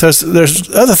thing because there's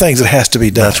other things that has to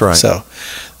be done. That's right. So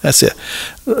that's it.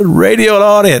 Radio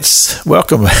audience,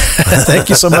 welcome. Thank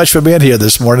you so much for being here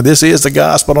this morning. This is the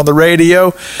Gospel on the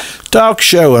Radio talk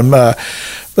show, and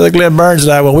Brother Glenn Burns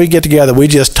and I, when we get together, we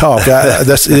just talk.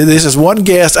 This is one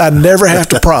guest I never have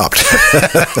to prompt.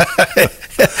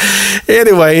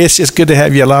 Anyway, it's just good to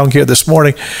have you along here this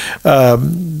morning.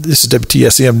 This is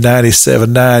WTSM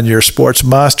 97.9, your sports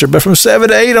monster. But from 7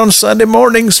 to 8 on Sunday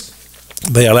mornings,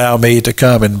 they allow me to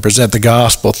come and present the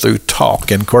gospel through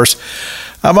talk. And, of course,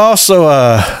 I'm also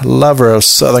a lover of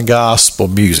Southern gospel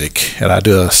music, and I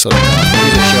do a Southern gospel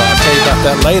music show. I'll tell you about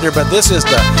that later, but this is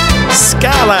the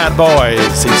Skyline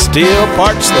Boys. He still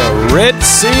parts the Red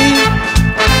Sea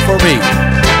for me.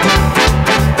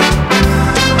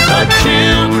 The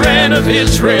children of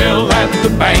Israel at the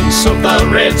banks of the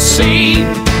Red Sea,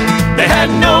 they had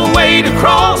no way to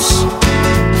cross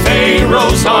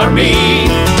Pharaoh's army.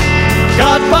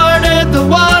 God parted the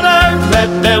water,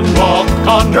 let them walk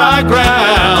on dry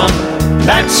ground.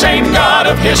 That same God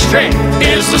of history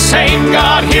is the same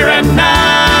God here and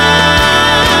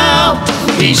now.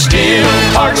 He still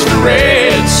parts the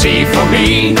Red Sea for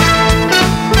me.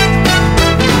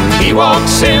 He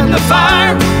walks in the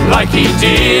fire like he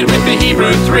did with the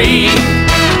Hebrew 3.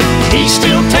 He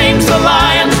still tames the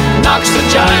lions, knocks the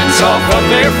giants off of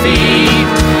their feet.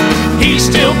 He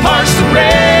still parts the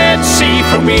Red Sea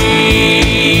for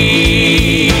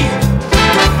me.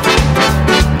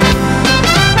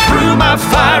 Through my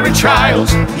fiery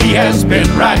trials, he has been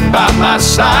right by my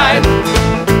side.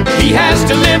 He has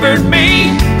delivered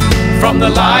me from the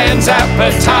lion's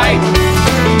appetite.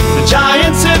 The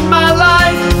giants in my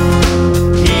life,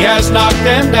 he has knocked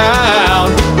them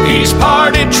down. He's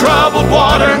parted troubled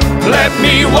water, let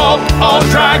me walk on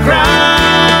dry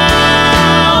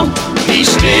ground. He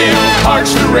still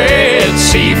parts the Red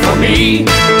Sea for me.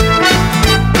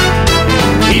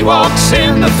 He walks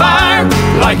in the fire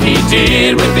like he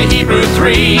did with the Hebrew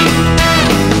 3.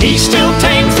 He still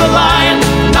tames the lions,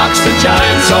 knocks the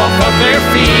giants off of their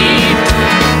feet.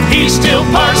 He still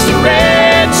parts the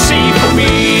Red Sea for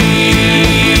me.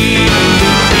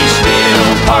 He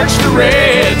still parts the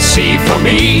Red Sea for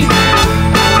me.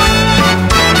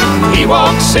 He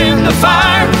walks in the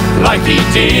fire like he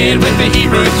did with the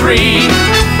Hebrew 3.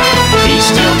 He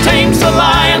still tames the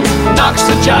lions, knocks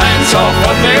the giants off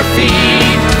of their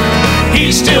feet.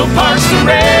 He still parts the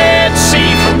Red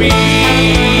Sea for me.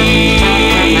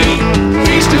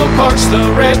 He still parts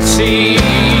the Red Sea.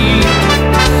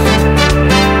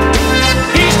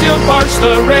 He still parts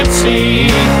the Red Sea.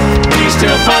 He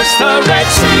still parts the Red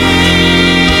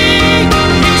Sea.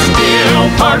 He still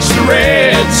parts the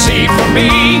Red Sea for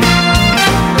me.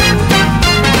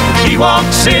 He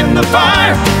walks in the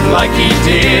fire like he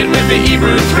did with the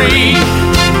Hebrew 3.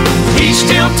 He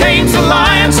still tames the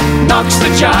lions, knocks the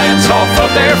giants off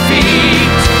of their feet.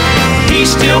 He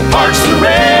still parts the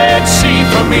Red Sea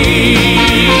for me.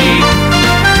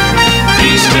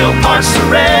 He still parts the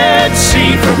Red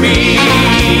Sea for me.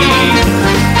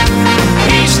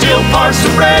 He still parts the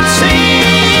Red Sea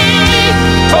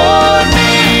for me.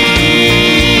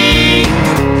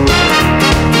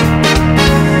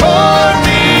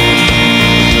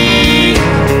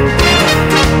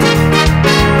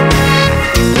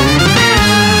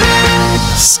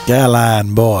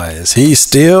 Skyline Boys. He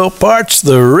still parts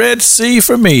the Red Sea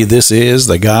for me. This is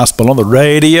the Gospel on the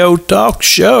Radio talk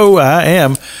show. I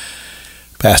am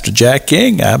Pastor Jack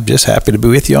King. I'm just happy to be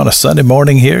with you on a Sunday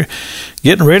morning here,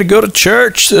 getting ready to go to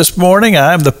church this morning.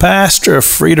 I'm the pastor of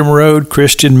Freedom Road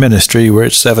Christian Ministry. We're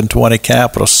at 720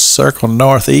 Capitol Circle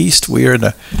Northeast. We are in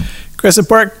the Crescent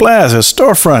Park Plaza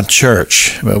storefront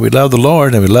church. Well, we love the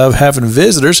Lord and we love having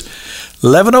visitors.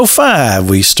 11:05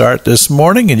 we start this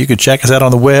morning, and you can check us out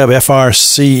on the web,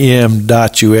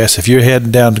 frcm.us. If you're heading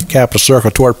down to Capitol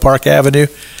Circle toward Park Avenue,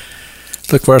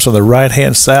 look for us on the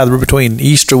right-hand side between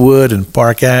Easterwood and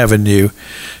Park Avenue.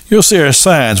 You'll see our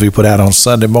signs we put out on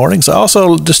Sunday mornings.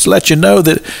 Also, just to let you know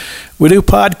that we do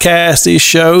podcast these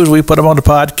shows. We put them on the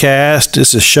podcast.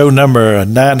 This is show number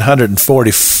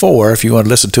 944. If you want to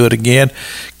listen to it again,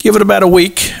 give it about a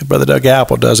week. Brother Doug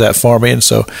Apple does that for me, and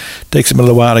so it takes him a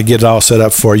little while to get it all set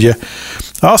up for you.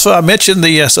 Also, I mentioned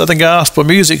the Southern Gospel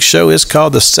Music Show is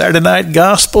called the Saturday Night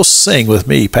Gospel Sing with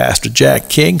me, Pastor Jack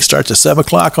King. Starts at 7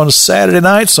 o'clock on Saturday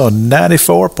nights on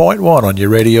 94.1 on your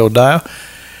radio dial.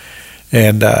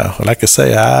 And like I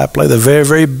say, I play the very,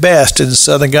 very best in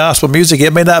Southern gospel music.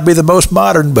 It may not be the most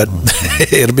modern, but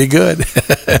it'll be good.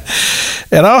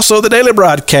 And also the daily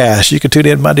broadcast. You can tune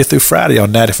in Monday through Friday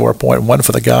on 94.1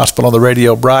 for the Gospel on the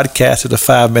Radio broadcast. It's a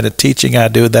 5-minute teaching. I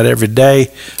do that every day,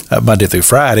 Monday through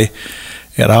Friday.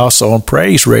 And also on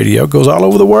Praise Radio. It goes all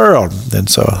over the world. And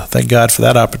so thank God for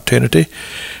that opportunity.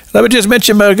 Let me just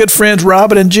mention my good friends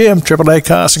Robin and Jim, AAA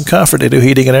Constant Comfort. They do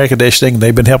heating and air conditioning.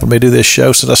 They've been helping me do this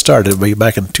show since I started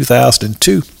back in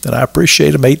 2002, and I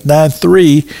appreciate them.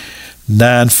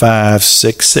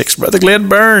 893-9566. Brother Glenn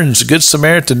Burns, Good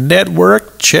Samaritan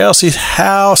Network, Chelsea's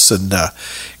House, and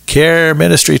Care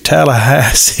Ministry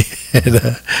Tallahassee.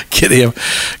 And get him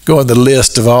going the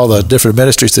list of all the different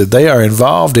ministries that they are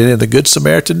involved in the Good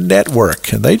Samaritan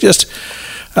Network. And they just...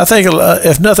 I think,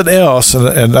 if nothing else,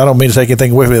 and I don't mean to take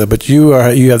anything away from it, but you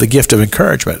have the gift of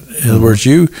encouragement. In other words,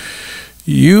 you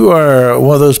are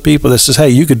one of those people that says, hey,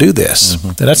 you could do this.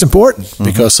 And that's important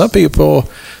because some people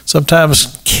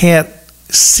sometimes can't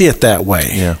see it that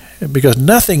way because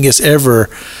nothing is ever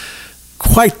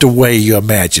quite the way you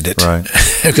imagine it. Right.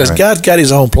 Because God's got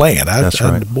his own plan.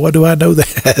 Boy, do I know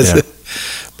that. Yeah.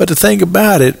 But the thing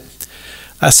about it,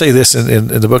 I say this in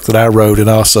the book that I wrote, and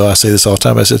also I say this all the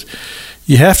time. I said,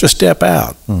 you have to step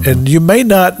out. And you may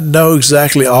not know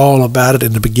exactly all about it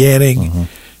in the beginning,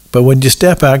 but when you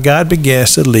step out, God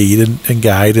begins to lead and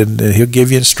guide, and He'll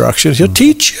give you instructions. He'll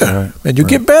teach you, and you'll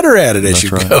get better at it as you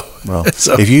go. Well,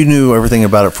 so, if you knew everything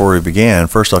about it before you began,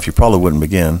 first off, you probably wouldn't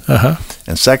begin.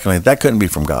 And secondly, that couldn't be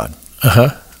from God.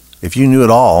 If you knew it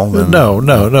all, then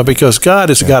no, because God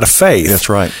is a God of faith. That's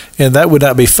right, and that would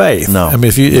not be faith. No, I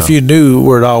mean, if you knew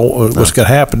where it all was going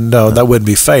to happen, that wouldn't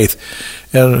be faith.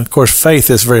 And of course, faith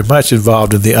is very much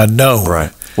involved in the unknown.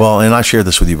 Right. Well, and I shared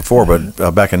this with you before,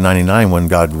 but back in '99, when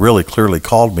God really clearly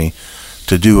called me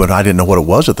to do, and I didn't know what it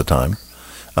was at the time.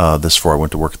 This before I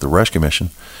went to work at the rescue mission.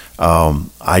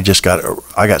 I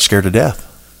got scared to death.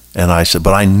 And I said,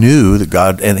 but I knew that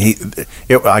God, and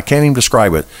I can't even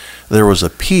describe it. There was a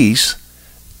peace,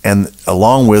 and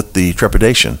along with the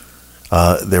trepidation,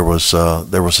 there was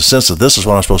a sense that this is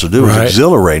what I'm supposed to do. It was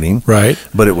exhilarating,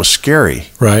 but it was scary.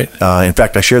 In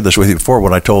fact, I shared this with you before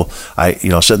when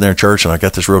sitting there in church, and I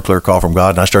got this real clear call from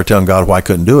God, and I started telling God why I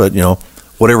couldn't do it.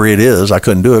 Whatever it is, I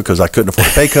couldn't do it because I couldn't afford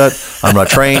a pay cut. I'm not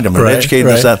trained. I'm not educated.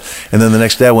 This, that. And then the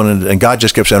next day I went in, and God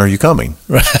just kept saying, "Are you coming?"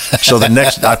 So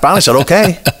I finally said,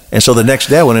 "Okay." And so the next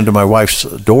day I went into my wife's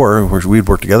door, where we'd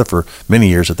worked together for many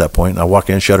years at that point. And I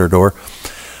walked in, shut her door.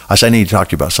 I said, I need to talk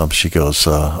to you about something. She goes,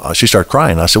 she started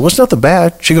crying. I said, well, it's nothing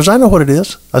bad. She goes, I know what it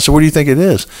is. I said, what do you think it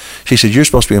is? She said, you're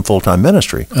supposed to be in full-time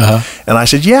ministry. And I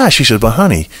said, yeah. She said, but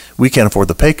honey, we can't afford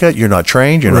the pay cut. You're not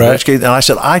trained. You're not educated. And I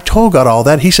said, I told God all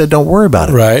that. He said, don't worry about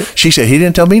it. She said, he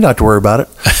didn't tell me not to worry about it.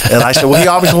 And I said, well, he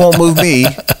obviously won't move me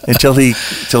until he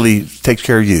takes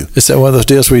care of you. Is that one of those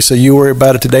deals where you say, you worry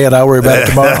about it today and I worry about it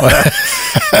tomorrow?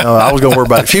 No, I was going to worry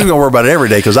about it. She was going to worry about it every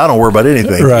day because I don't worry about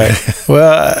anything.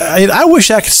 Well, I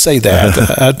wish I could say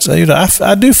that.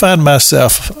 I do find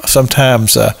myself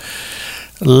sometimes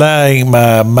allowing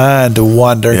my mind to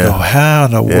wander and go, how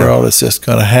in the world is this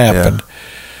going to happen?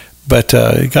 But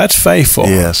God's faithful,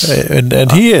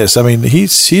 and He is. I mean,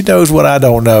 He knows what I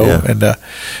don't know, and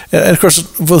of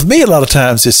course, with me, a lot of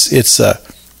times it's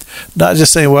not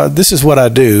just saying, well, this is what I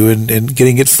do, and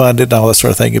getting it funded and all that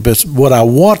sort of thing, but it's what I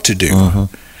want to do.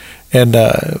 And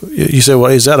you say,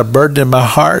 well, is that a burden in my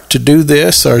heart to do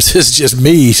this, or is this just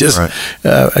me?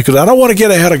 Because I don't want to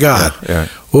get ahead of God.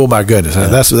 Oh my goodness,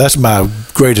 that's my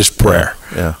greatest prayer.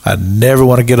 I never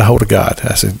want to get a hold of God.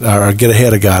 Or get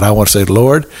ahead of God. I want to say,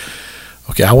 Lord,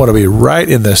 okay, I want to be right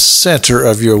in the center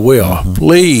of Your will.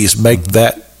 Please make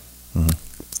that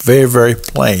very, very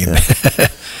plain.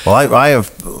 Well, I have.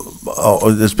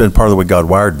 It's been part of the way God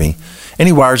wired me, and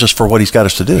He wires us for what He's got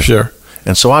us to do. Sure.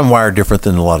 And so I'm wired different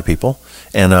than a lot of people,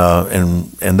 and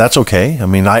that's okay. I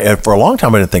mean, for a long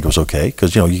time I didn't think it was okay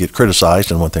because you get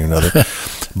criticized and one thing or another.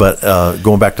 But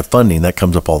going back to funding, that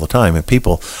comes up all the time. And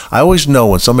people, I always know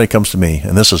when somebody comes to me,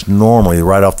 and this is normally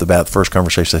right off the bat, the first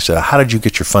conversation, they say, "How did you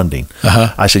get your funding?"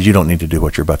 I said, "You don't need to do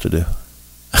what you're about to do."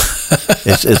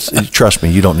 Trust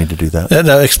me, you don't need to do that.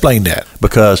 No, explain that.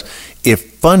 Because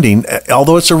if funding,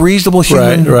 although it's a reasonable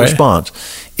human response,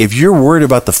 if you're worried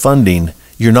about the funding,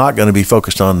 you're not going to be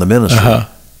focused on the ministry.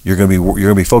 You're going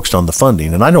to be focused on the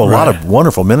funding. And I know a lot of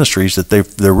wonderful ministries that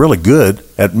they're really good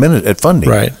at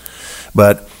funding.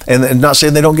 But and not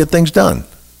saying they don't get things done.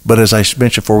 But as I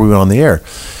mentioned before we went on the air,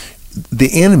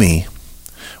 the enemy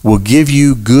will give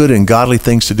you good and godly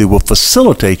things to do, will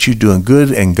facilitate you doing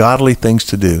good and godly things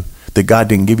to do that God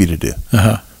didn't give you to do.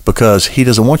 Because He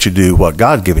doesn't want you to do what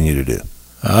God's given you to do.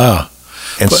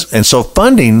 And so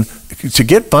funding, to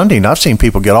get funding, I've seen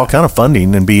people get all kind of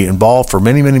funding and be involved for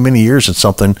many, many, many years in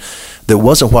something that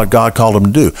wasn't what God called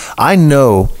them to do. I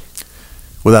know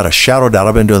without a shadow of doubt,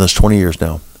 I've been doing this 20 years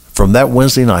now, from that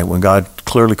Wednesday night when God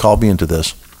clearly called me into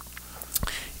this,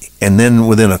 and then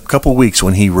within a couple of weeks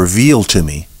when he revealed to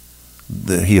me,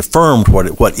 he affirmed what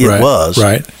it was.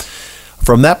 Right.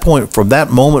 From that point, from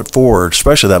that moment forward,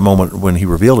 especially that moment when he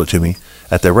revealed it to me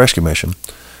at the rescue mission,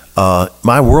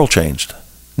 my world changed.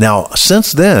 Now,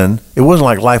 since then, it wasn't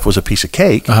like life was a piece of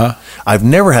cake. I've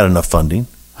never had enough funding.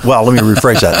 Well, let me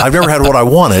rephrase that. I've never had what I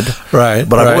wanted,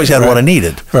 but I've always had what I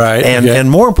needed. Right. And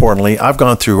more importantly, I've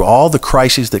gone through all the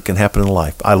crises that can happen in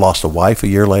life. I lost a wife a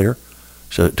year later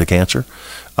to cancer.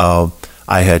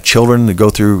 I had children that go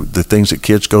through the things that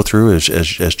kids go through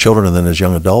as children and then as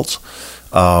young adults.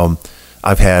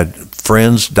 I've had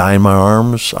friends die in my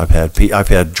arms. I've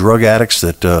had drug addicts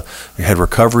that had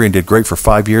recovery and did great for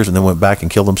 5 years and then went back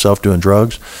and killed themselves doing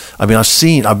drugs. I mean,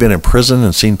 I've been in prison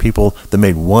and seen people that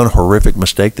made one horrific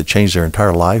mistake that changed their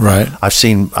entire life. Right.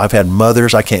 I've had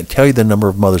mothers. I can't tell you the number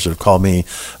of mothers that have called me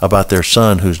about their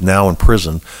son who's now in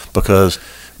prison because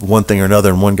one thing or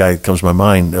another. And one guy that comes to my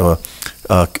mind, a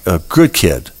good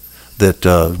kid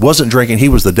that wasn't drinking. He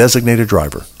was the designated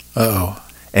driver.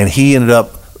 And he ended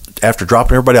up, after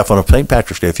dropping everybody off on a St.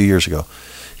 Patrick's Day a few years ago,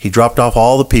 he dropped off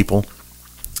all the people.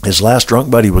 His last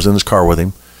drunk buddy was in his car with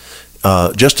him.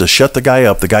 Just to shut the guy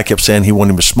up, the guy kept saying he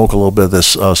wanted him to smoke a little bit of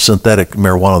this synthetic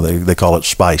marijuana, they call it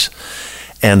spice.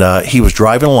 And he was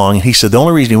driving along, and he said the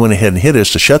only reason he went ahead and hit it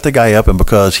is to shut the guy up, and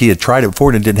because he had tried it before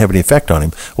and it didn't have any effect on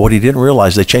him. What he didn't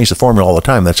realize, they change the formula all the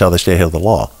time. That's how they stay ahead of the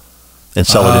law and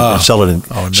sell it.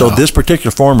 Oh, no. So this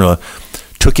particular formula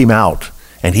took him out.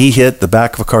 And he hit the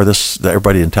back of a car.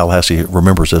 Everybody in Tallahassee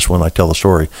remembers this when I tell the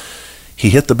story. He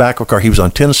hit the back of a car. He was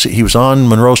on Tennessee. He was on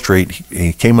Monroe Street.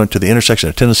 He came up to the intersection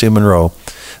of Tennessee and Monroe.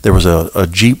 There was a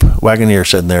Jeep Wagoneer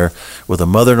sitting there with a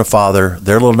mother and a father,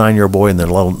 their little 9-year-old boy and their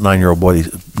little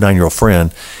 9-year-old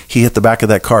friend. He hit the back of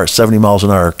that car at 70 miles an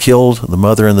hour, killed the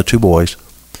mother and the 2 boys,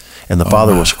 and the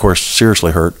father was, of course,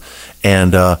 seriously hurt.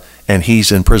 And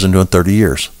he's in prison doing 30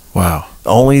 years. Wow.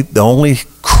 The only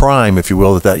crime, if you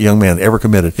will, that young man ever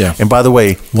committed. Yeah. And by the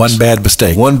way, one bad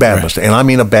mistake. Mistake, and I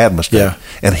mean a bad mistake. Yeah.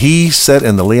 And he sat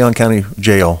in the Leon County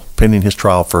Jail pending his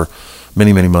trial for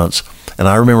many, many months. And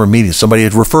I remember meeting somebody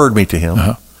had referred me to him,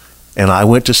 and I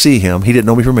went to see him. He didn't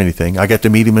know me from anything. I got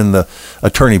to meet him in the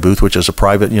attorney booth, which is a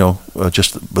private,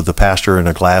 just with the pastor and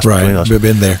a glass between us. We've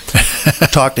been there.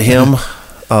 Talked to him.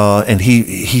 And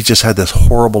he just had this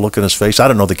horrible look in his face. I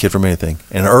didn't know the kid from anything.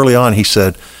 And early on, he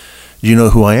said, "You know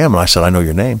who I am?" And I said, "I know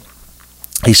your name."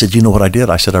 He said, "You know what I did?"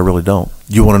 I said, "I really don't."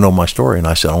 "You want to know my story?" And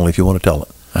I said, "Only if you want to tell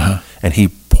it." And he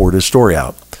poured his story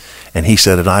out. And he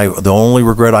said, the only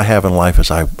regret I have in life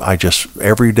is I just,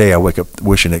 every day I wake up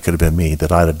wishing it could have been me,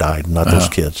 that I'd have died, not those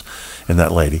kids and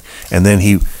that lady. And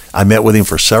then I met with him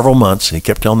for several months, and he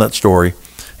kept telling that story.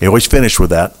 He always finished with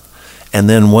that. And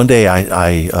then one day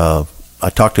I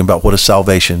talked to him about what is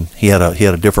salvation. He had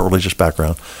a different religious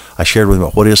background. I shared with him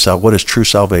about what is true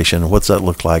salvation and what's that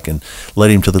look like, and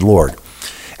led him to the Lord.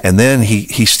 And then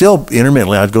he still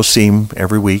intermittently, I'd go see him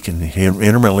every week, and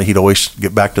intermittently he'd always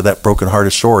get back to that broken-hearted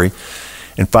story.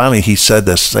 And finally he said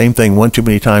the same thing one too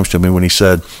many times to me when he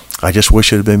said, "I just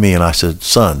wish it had been me." And I said,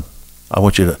 "Son,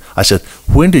 I said,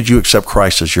 when did you accept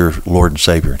Christ as your Lord and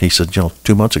Savior?" And he said,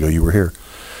 2 months ago you were here.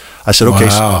 I said, "Okay."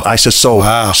 Wow. I said, so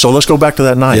let's go back to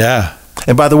that night. Yeah.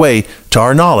 And by the way, to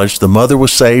our knowledge, the mother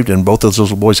was saved and both of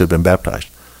those little boys had been baptized.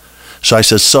 So I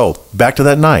said, back to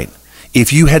that night.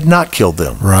 If you had not killed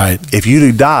them, right? If you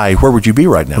had died, where would you be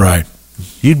right now? Right.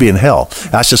 You'd be in hell.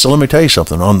 I said, so let me tell you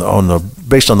something.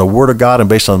 Based on the Word of God and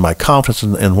based on my confidence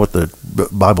in what the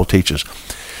Bible teaches,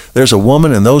 there's a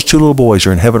woman and those 2 little boys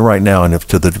are in heaven right now, and if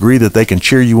to the degree that they can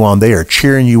cheer you on, they are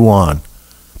cheering you on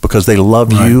because they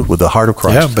love you with the heart of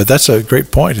Christ. Yeah, but that's a great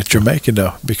point that you're making,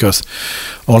 though, because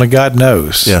only God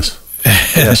knows. Yes.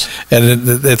 Yes. And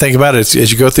the thing about it is,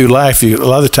 as you go through life, a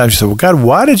lot of the times you say, "Well, God,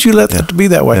 why did you let that be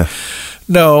that way?" Yeah.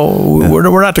 No,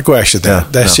 we're not to question that. Yeah.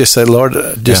 That's just say, "Lord,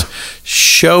 just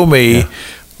show me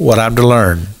what I'm to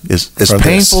learn." As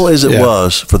painful as it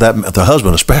was for the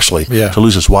husband especially to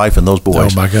lose his wife and those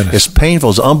boys. Oh my goodness! As painful,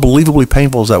 as unbelievably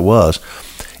painful as that was,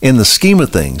 in the scheme of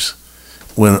things,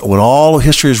 when all of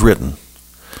history is written,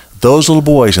 those little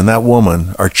boys and that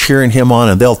woman are cheering him on,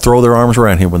 and they'll throw their arms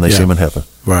around him when they see him in heaven.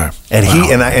 Right.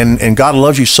 And and God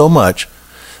loves you so much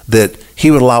that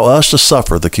He would allow us to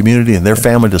suffer, the community and their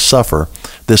family to suffer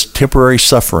this temporary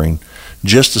suffering,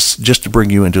 just to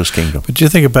bring you into His kingdom. But you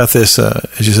think about this,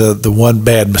 as you said, the one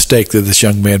bad mistake that this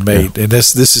young man made, and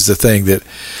this is the thing that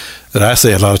that I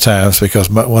say a lot of times, because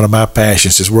one of my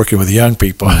passions is working with young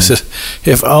people. I said,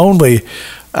 if only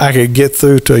I could get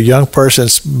through to a young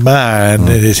person's mind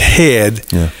and his head,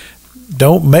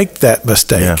 don't make that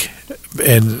mistake.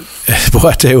 And boy,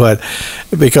 I tell you what,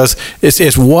 because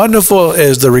it's wonderful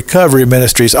as the recovery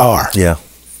ministries are. Yeah.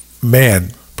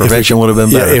 Man, prevention would have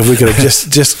been better. If we could have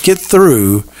just get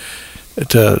through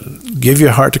to give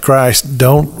your heart to Christ.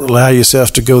 Don't allow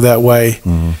yourself to go that way,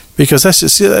 because that's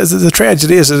just the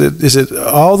tragedy. Is that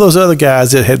all those other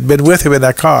guys that had been with him in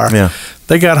that car,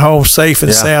 they got home safe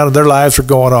and sound, and their lives were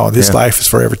going on. His life is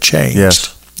forever changed.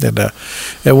 Yes.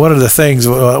 And one of the things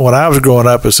when I was growing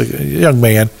up as a young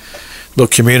man, little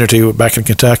community back in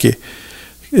Kentucky,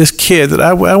 this kid that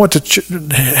I went to,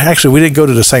 actually we didn't go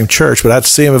to the same church, but I'd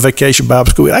see him at Vacation Bible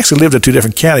School. We actually lived in 2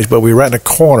 different counties, but we were right in the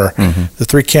corner, the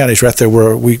 3 counties right there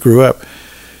where we grew up.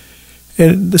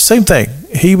 And the same thing,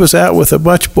 he was out with a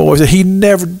bunch of boys that he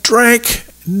never drank,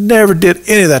 never did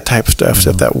any of that type of stuff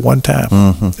except that one time.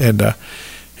 And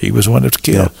he was one that was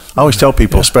killed. I always tell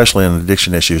people, especially in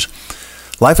addiction issues,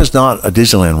 life is not a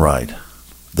Disneyland ride.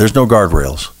 There's no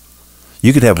guardrails.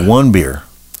 You could have one beer,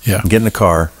 get in the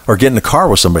car, or get in the car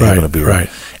with somebody having a beer,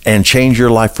 and change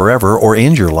your life forever, or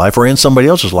end your life, or end somebody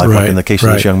else's life, like in the case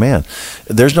of this young man.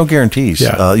 There's no guarantees.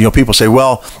 People say,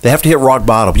 well, they have to hit rock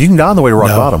bottom. You can die on the way to rock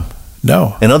bottom.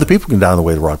 No. And other people can die on the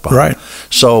way to rock bottom. Right.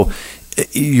 So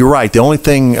you're right. The only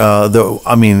thing,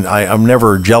 I'm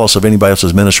never jealous of anybody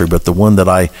else's ministry, but the one that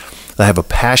I have a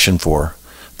passion for,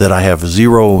 that I have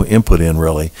zero input in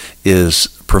really, is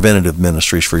preventative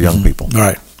ministries for young people.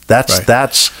 Right.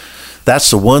 That's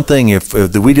the one thing. If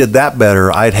we did that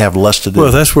better, I'd have less to do.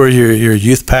 Well, that's where your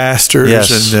youth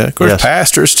pastors and of course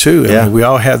pastors too. I mean, we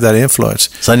all have that influence.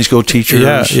 Sunday school teachers.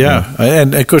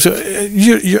 And of course,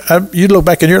 you look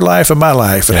back in your life and my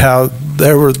life and how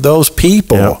there were those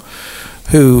people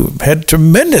who had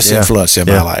tremendous influence in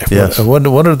my life. One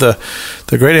of the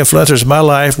great influencers in my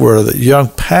life were the young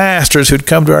pastors who'd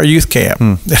come to our youth camp.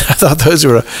 I thought those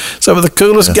were some of the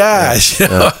coolest guys, you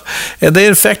know? And they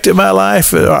affected my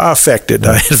life, they affected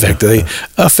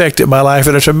my life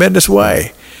in a tremendous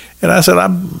way. And I said,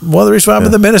 one of the reasons why I'm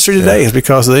in the ministry today is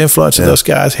because of the influence that those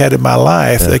guys had in my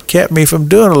life. They kept me from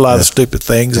doing a lot of stupid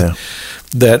things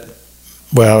that,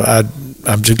 well,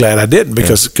 I'm just glad I didn't,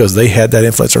 because they had that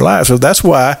influence in their lives. So that's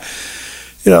why,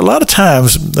 a lot of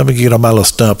times, let me get on my little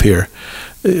stump here.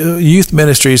 Youth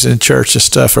ministries in church and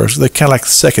stuff they're kind of like the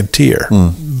second tier.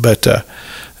 But I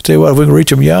tell you what, if we can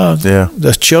reach them young,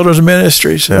 the children's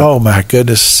ministries, oh my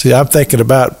goodness. See, I'm thinking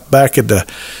about back at the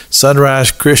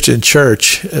Sunrise Christian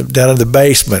Church down in the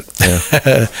basement.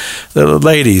 The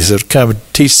ladies that come and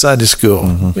teach Sunday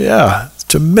school.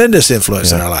 Tremendous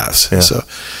influence in our lives. So,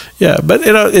 but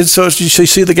so you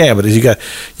see the gamut.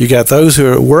 You got those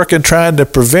who are working, trying to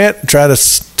prevent, trying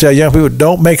to tell young people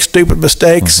don't make stupid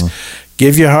mistakes.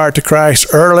 Give your heart to Christ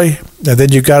early, and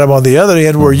then you got them on the other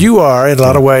end where you are in a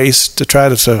lot of ways to try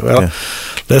to say,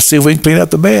 let's see if we can clean up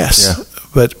the mess.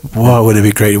 But boy, would it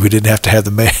be great if we didn't have to have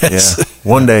the mess.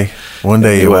 One day.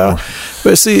 Well,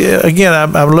 but see, again,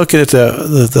 I'm looking at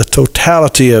the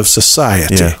totality of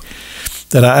society.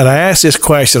 And I ask this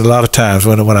question a lot of times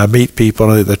when I meet people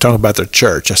and they're talking about their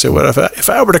church. I say, well, if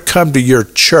I were to come to your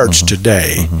church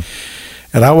today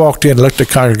and I walked in and looked at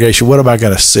the congregation, what am I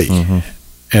going to see?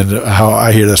 And how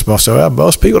I hear this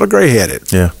most people are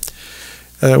gray-headed.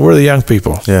 We're the young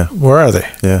people. Where are they?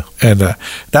 And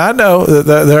now I know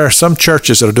that there are some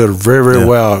churches that are doing very, very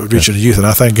well reaching the youth, and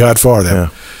I thank God for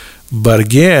them. But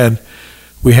again,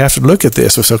 we have to look at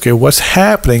this. It's okay, what's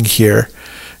happening here?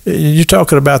 You're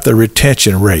talking about the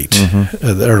retention rate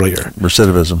earlier.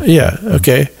 Recidivism.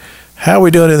 Okay. How are we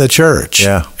doing in the church?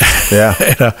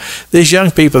 These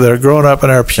young people that are growing up in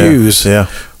our pews,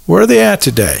 where are they at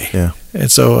today?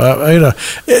 And so,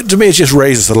 to me, it just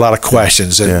raises a lot of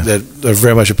questions that are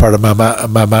very much a part of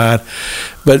my mind.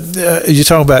 But you're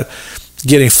talking about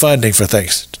getting funding for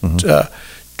things.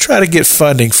 Try to get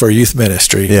funding for youth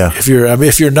ministry. If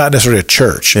you're not necessarily a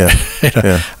church.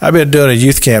 I've been doing a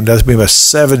youth camp. That's been my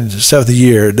seventh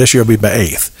year. This year will be my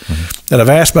 8th. And I've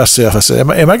asked myself, I said,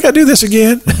 am I going to do this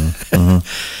again?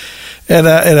 And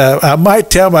I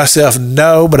might tell myself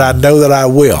no, but I know that I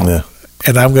will.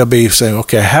 And I'm going to be saying,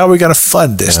 okay, how are we going to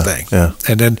fund this thing?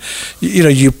 And then,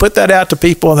 you put that out to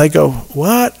people and they go,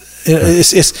 what?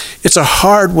 It's a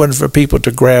hard one for people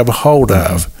to grab a hold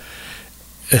of.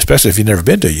 Especially if you've never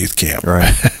been to a youth camp.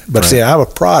 But see, I'm a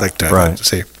product of it.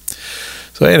 See,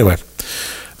 so anyway,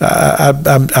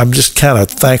 I'm just kind of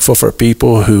thankful for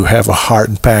people who have a heart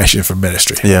and passion for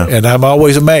ministry. And I'm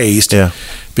always amazed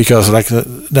because,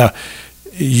 now,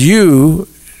 you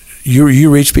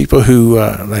reach people who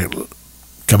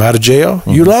come out of jail,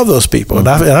 you love those people. And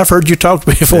I've heard you talk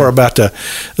before about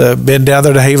being down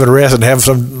there to Haven Rest and having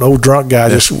some old drunk guy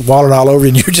just walling all over you,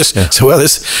 and you just say, well,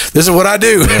 this is what I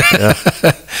do.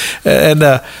 And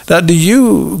now, do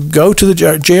you go to the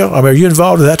jail? I mean, are you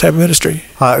involved in that type of ministry?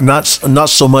 Not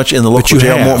so much in the local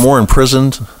jail, more in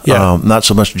prison. Not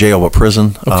so much jail, but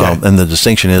prison. Okay. And the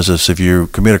distinction is if you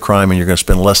commit a crime and you're going to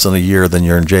spend less than a year, then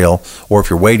you're in jail. Or if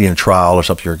you're waiting a trial or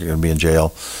something, you're going to be in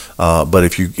jail. But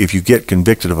if you get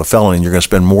convicted of a felony and you're going to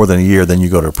spend more than a year, then you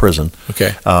go to prison.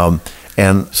 Okay.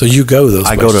 And so you go those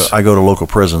places. I go to local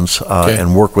prisons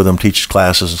and work with them, teach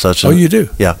classes and such. Oh, you do?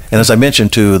 Yeah. And as I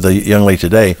mentioned to the young lady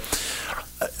today,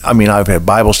 I mean, I've had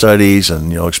Bible studies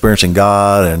and, experiencing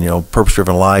God and,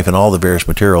 purpose-driven life and all the various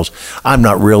materials. I'm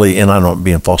not really, and I'm not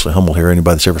being falsely humble here,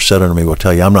 anybody that's ever said unto me will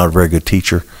tell you, I'm not a very good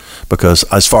teacher, because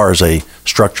as far as a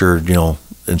structured,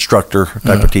 instructor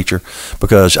type of teacher,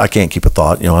 because I can't keep a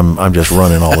thought. I'm just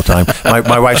running all the time.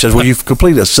 My wife says, well, you've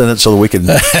completed a sentence so that we can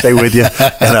stay with you.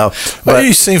 But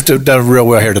you seem to have done real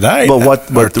well here tonight.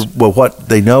 But what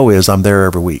they know is I'm there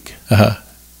every week.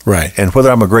 Right. And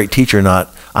whether I'm a great teacher or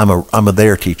not, I'm a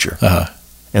their teacher.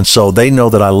 And so they know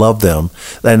that I love them.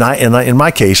 And I, in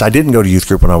my case, I didn't go to youth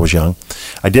group when I was young.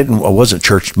 I wasn't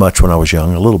churched much when I was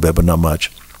young, a little bit, but not much.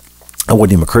 I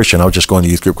wasn't even a Christian. I was just going to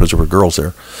youth group because there were girls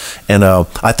there. And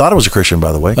I thought I was a Christian,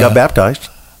 by the way. Got baptized.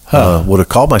 Would have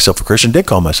called myself a Christian, did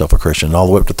call myself a Christian, all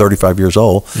the way up to 35 years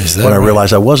old when I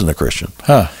realized I wasn't a Christian.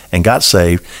 And got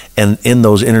saved. And in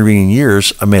those intervening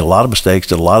years, I made a lot of mistakes,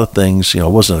 did a lot of things. I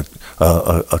wasn't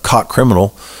a caught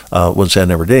criminal. Wouldn't say I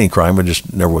never did any crime, but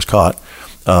just never was caught.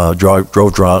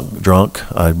 Drove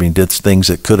drunk. I mean, did things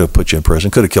that could have put you in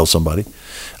prison, could have killed somebody.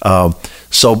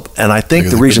 And I think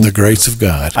the grace of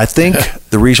God. I think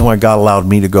the reason why God allowed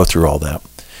me to go through all that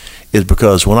is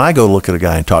because when I go look at a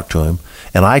guy and talk to him,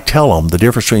 and I tell him the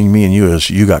difference between me and you is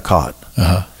you got caught.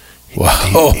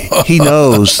 Wow. He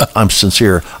knows I'm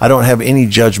sincere. I don't have any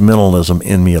judgmentalism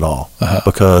in me at all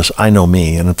because I know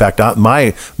me. And in fact,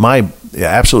 my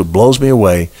absolute blows me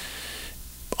away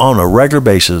on a regular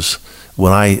basis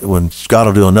when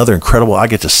God will do I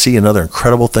get to see another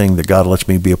incredible thing that God lets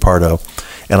me be a part of.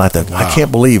 And I think, wow, I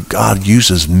can't believe God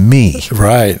uses me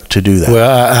to do that.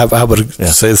 Well, I would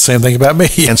say the same thing about me.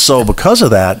 And so because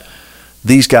of that,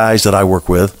 these guys that I work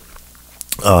with,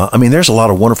 there's a lot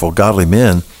of wonderful, godly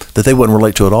men that they wouldn't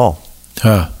relate to at all.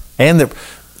 And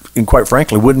quite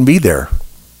frankly, wouldn't be there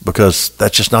because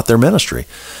that's just not their ministry.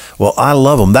 Well, I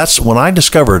love them. That's when I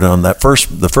discovered on the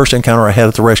first encounter I had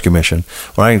at the rescue mission,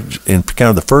 when I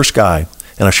encountered the first guy,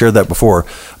 and I shared that before,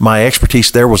 my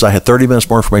expertise there was I had 30 minutes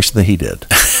more information than he did.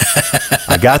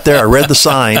 I got there, I read the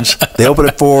signs, they open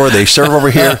at 4, they serve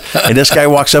over here, and this guy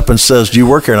walks up and says, do you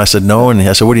work here? And I said, no. And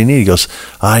I said, what do you need? He goes,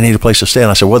 I need a place to stay. And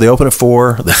I said, well, they open at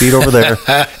 4, the feet over there.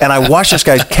 And I watched this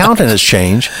guy's countenance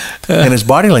change and his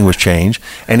body language change,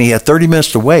 and he had 30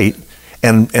 minutes to wait,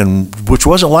 and which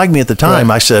wasn't like me at the time.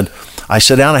 Right. I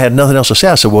sat down, I had nothing else to say.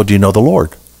 I said, well, do you know the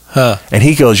Lord? And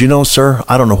he goes, sir,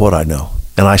 I don't know what I know.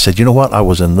 And I said, you know what? I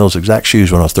was in those exact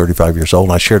shoes when I was 35 years old,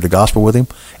 and I shared the gospel with him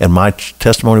and my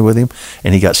testimony with him,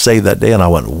 and he got saved that day, and I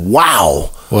went, wow,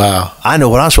 I know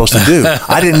what I'm supposed to do.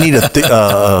 I didn't need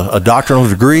a doctoral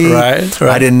degree. Right.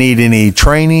 I didn't need any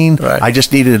training. Right. I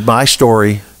just needed my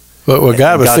story. Well,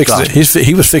 God was fixing it.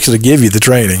 He was fixing to give you the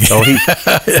training. And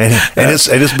it's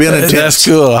been intense. That's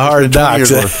cool. Hard knocks.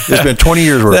 It's been 20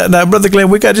 years worth. Now, Brother Glenn,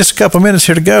 we got just a couple minutes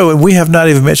here to go, and we have not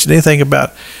even mentioned anything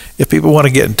about if people want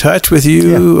to get in touch with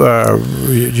you or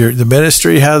the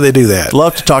ministry. How do they do that?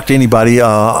 Love to talk to anybody.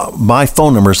 My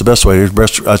phone number is the best way.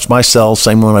 It's my cell,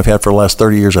 same one I've had for the last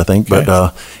 30 years, I think. Okay.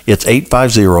 But it's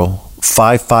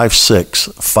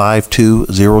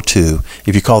 850-556-5202.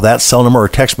 If you call that cell number or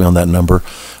text me on that number,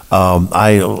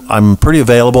 I'm pretty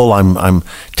available. I'm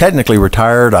technically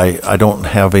retired. I don't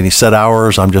have any set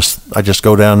hours. I just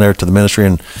go down there to the ministry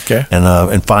and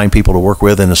find people to work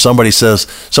with. And if somebody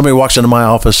walks into my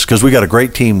office, because we got a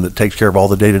great team that takes care of all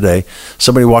the day-to-day,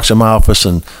 somebody walks in my office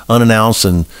and unannounced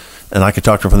and I could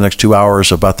talk to them for the next 2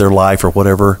 hours about their life or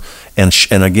whatever. And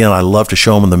again, I love to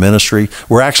show them in the ministry.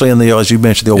 We're actually in the, as you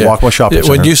mentioned, the old Walkman Shopping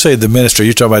Center. When you say the ministry,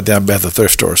 you're talking about down at the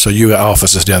thrift store. So you got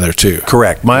offices down there too.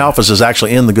 Correct. My office is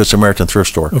actually in the Good Samaritan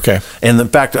thrift store. Okay. And in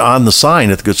fact, on the sign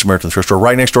at the Good Samaritan thrift store,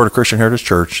 right next door to Christian Heritage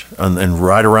Church, and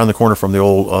right around the corner from the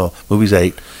old Movies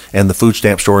 8 and the food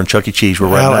stamp store and Chuck E. Cheese, we're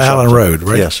right on Allen Road,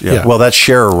 right? Yes. Yeah. Well, that's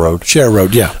Scherer Road. Scherer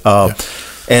Road. Yeah.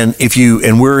 And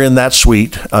we're in that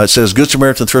suite. It says Good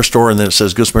Samaritan Thrift Store, and then it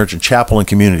says Good Samaritan Chapel and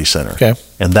Community Center. Okay.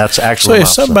 And that's So actually if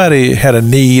somebody had a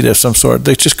need of some sort,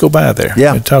 they just go by there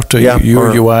and talk to you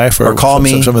or your wife or call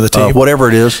me, some of the team. whatever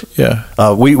it is.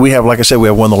 Yeah. We have, like I said, we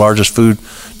have one of the largest food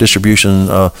distribution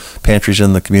pantries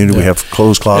in the community. We have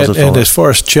clothes closets. And as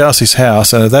far as Chelsea's house,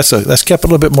 that's kept a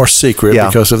little bit more secret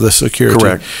because of the security.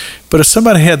 Correct. But if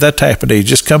somebody had that type of need,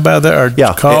 just come by there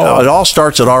or call. It all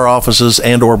starts at our offices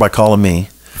and or by calling me.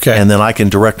 Okay. And then I can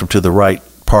direct them to the right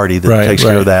party that takes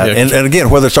care of that. Yeah. And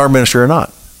again, whether it's our ministry or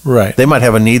not. Right. They might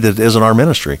have a need that isn't our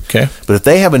ministry. Okay. But if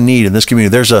they have a need in this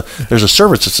community, there's a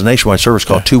service, it's a nationwide service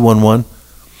called 211.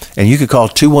 And you could call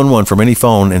 211 from any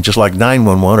phone, and just like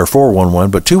 911 or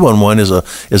 411, but 211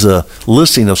 is a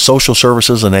listing of social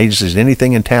services and agencies,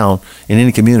 anything in town, in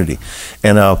any community.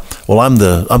 And I'm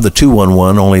the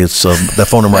 211, only it's that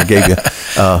phone number I gave you.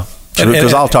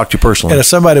 Because I'll talk to you personally. And if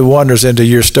somebody wanders into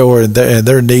your store and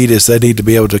their need is they need to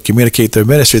be able to communicate their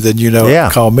ministry, then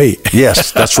call me.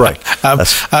 Yes, that's right.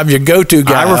 I'm your go-to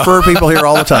guy. I refer people here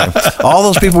all the time. All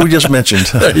those people we just mentioned.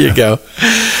 There you go.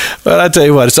 But I tell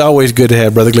you what, it's always good to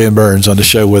have Brother Glenn Burns on the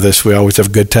show with us. We always have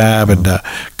a good time and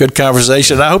good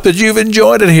conversation. And I hope that you've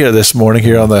enjoyed it here this morning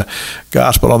here on the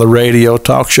Gospel on the Radio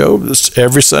talk show. This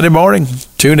every Sunday morning.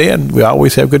 Tune in. We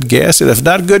always have good guests. And if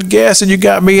not good guests and you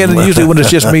got me in, and usually when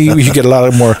it's just me, you get a lot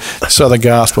of more Southern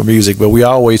gospel music. But we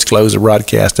always close the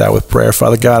broadcast out with prayer.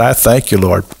 Father God, I thank you,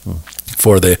 Lord,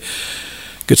 for the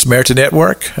Good Samaritan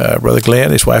Network, Brother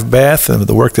Glenn, his wife Beth, and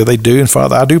the work that they do. And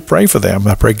Father, I do pray for them.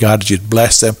 I pray, God, that you'd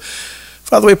bless them.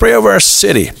 Father, we pray over our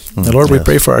city. And Lord, we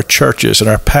pray for our churches and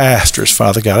our pastors,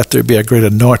 Father God. Let there be a great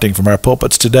anointing from our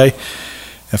pulpits today.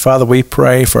 And Father, we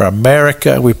pray for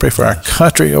America. We pray for our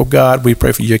country, oh God. We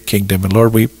pray for your kingdom. And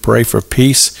Lord, we pray for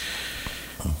peace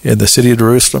in the city of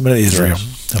Jerusalem and Israel.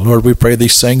 Yes. And Lord, we pray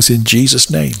these things in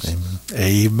Jesus' name.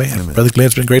 Amen. Brother Glenn,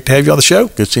 it's been great to have you on the show.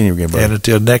 Good seeing you again, brother. And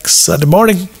until next Sunday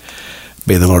morning,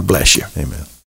 may the Lord bless you. Amen.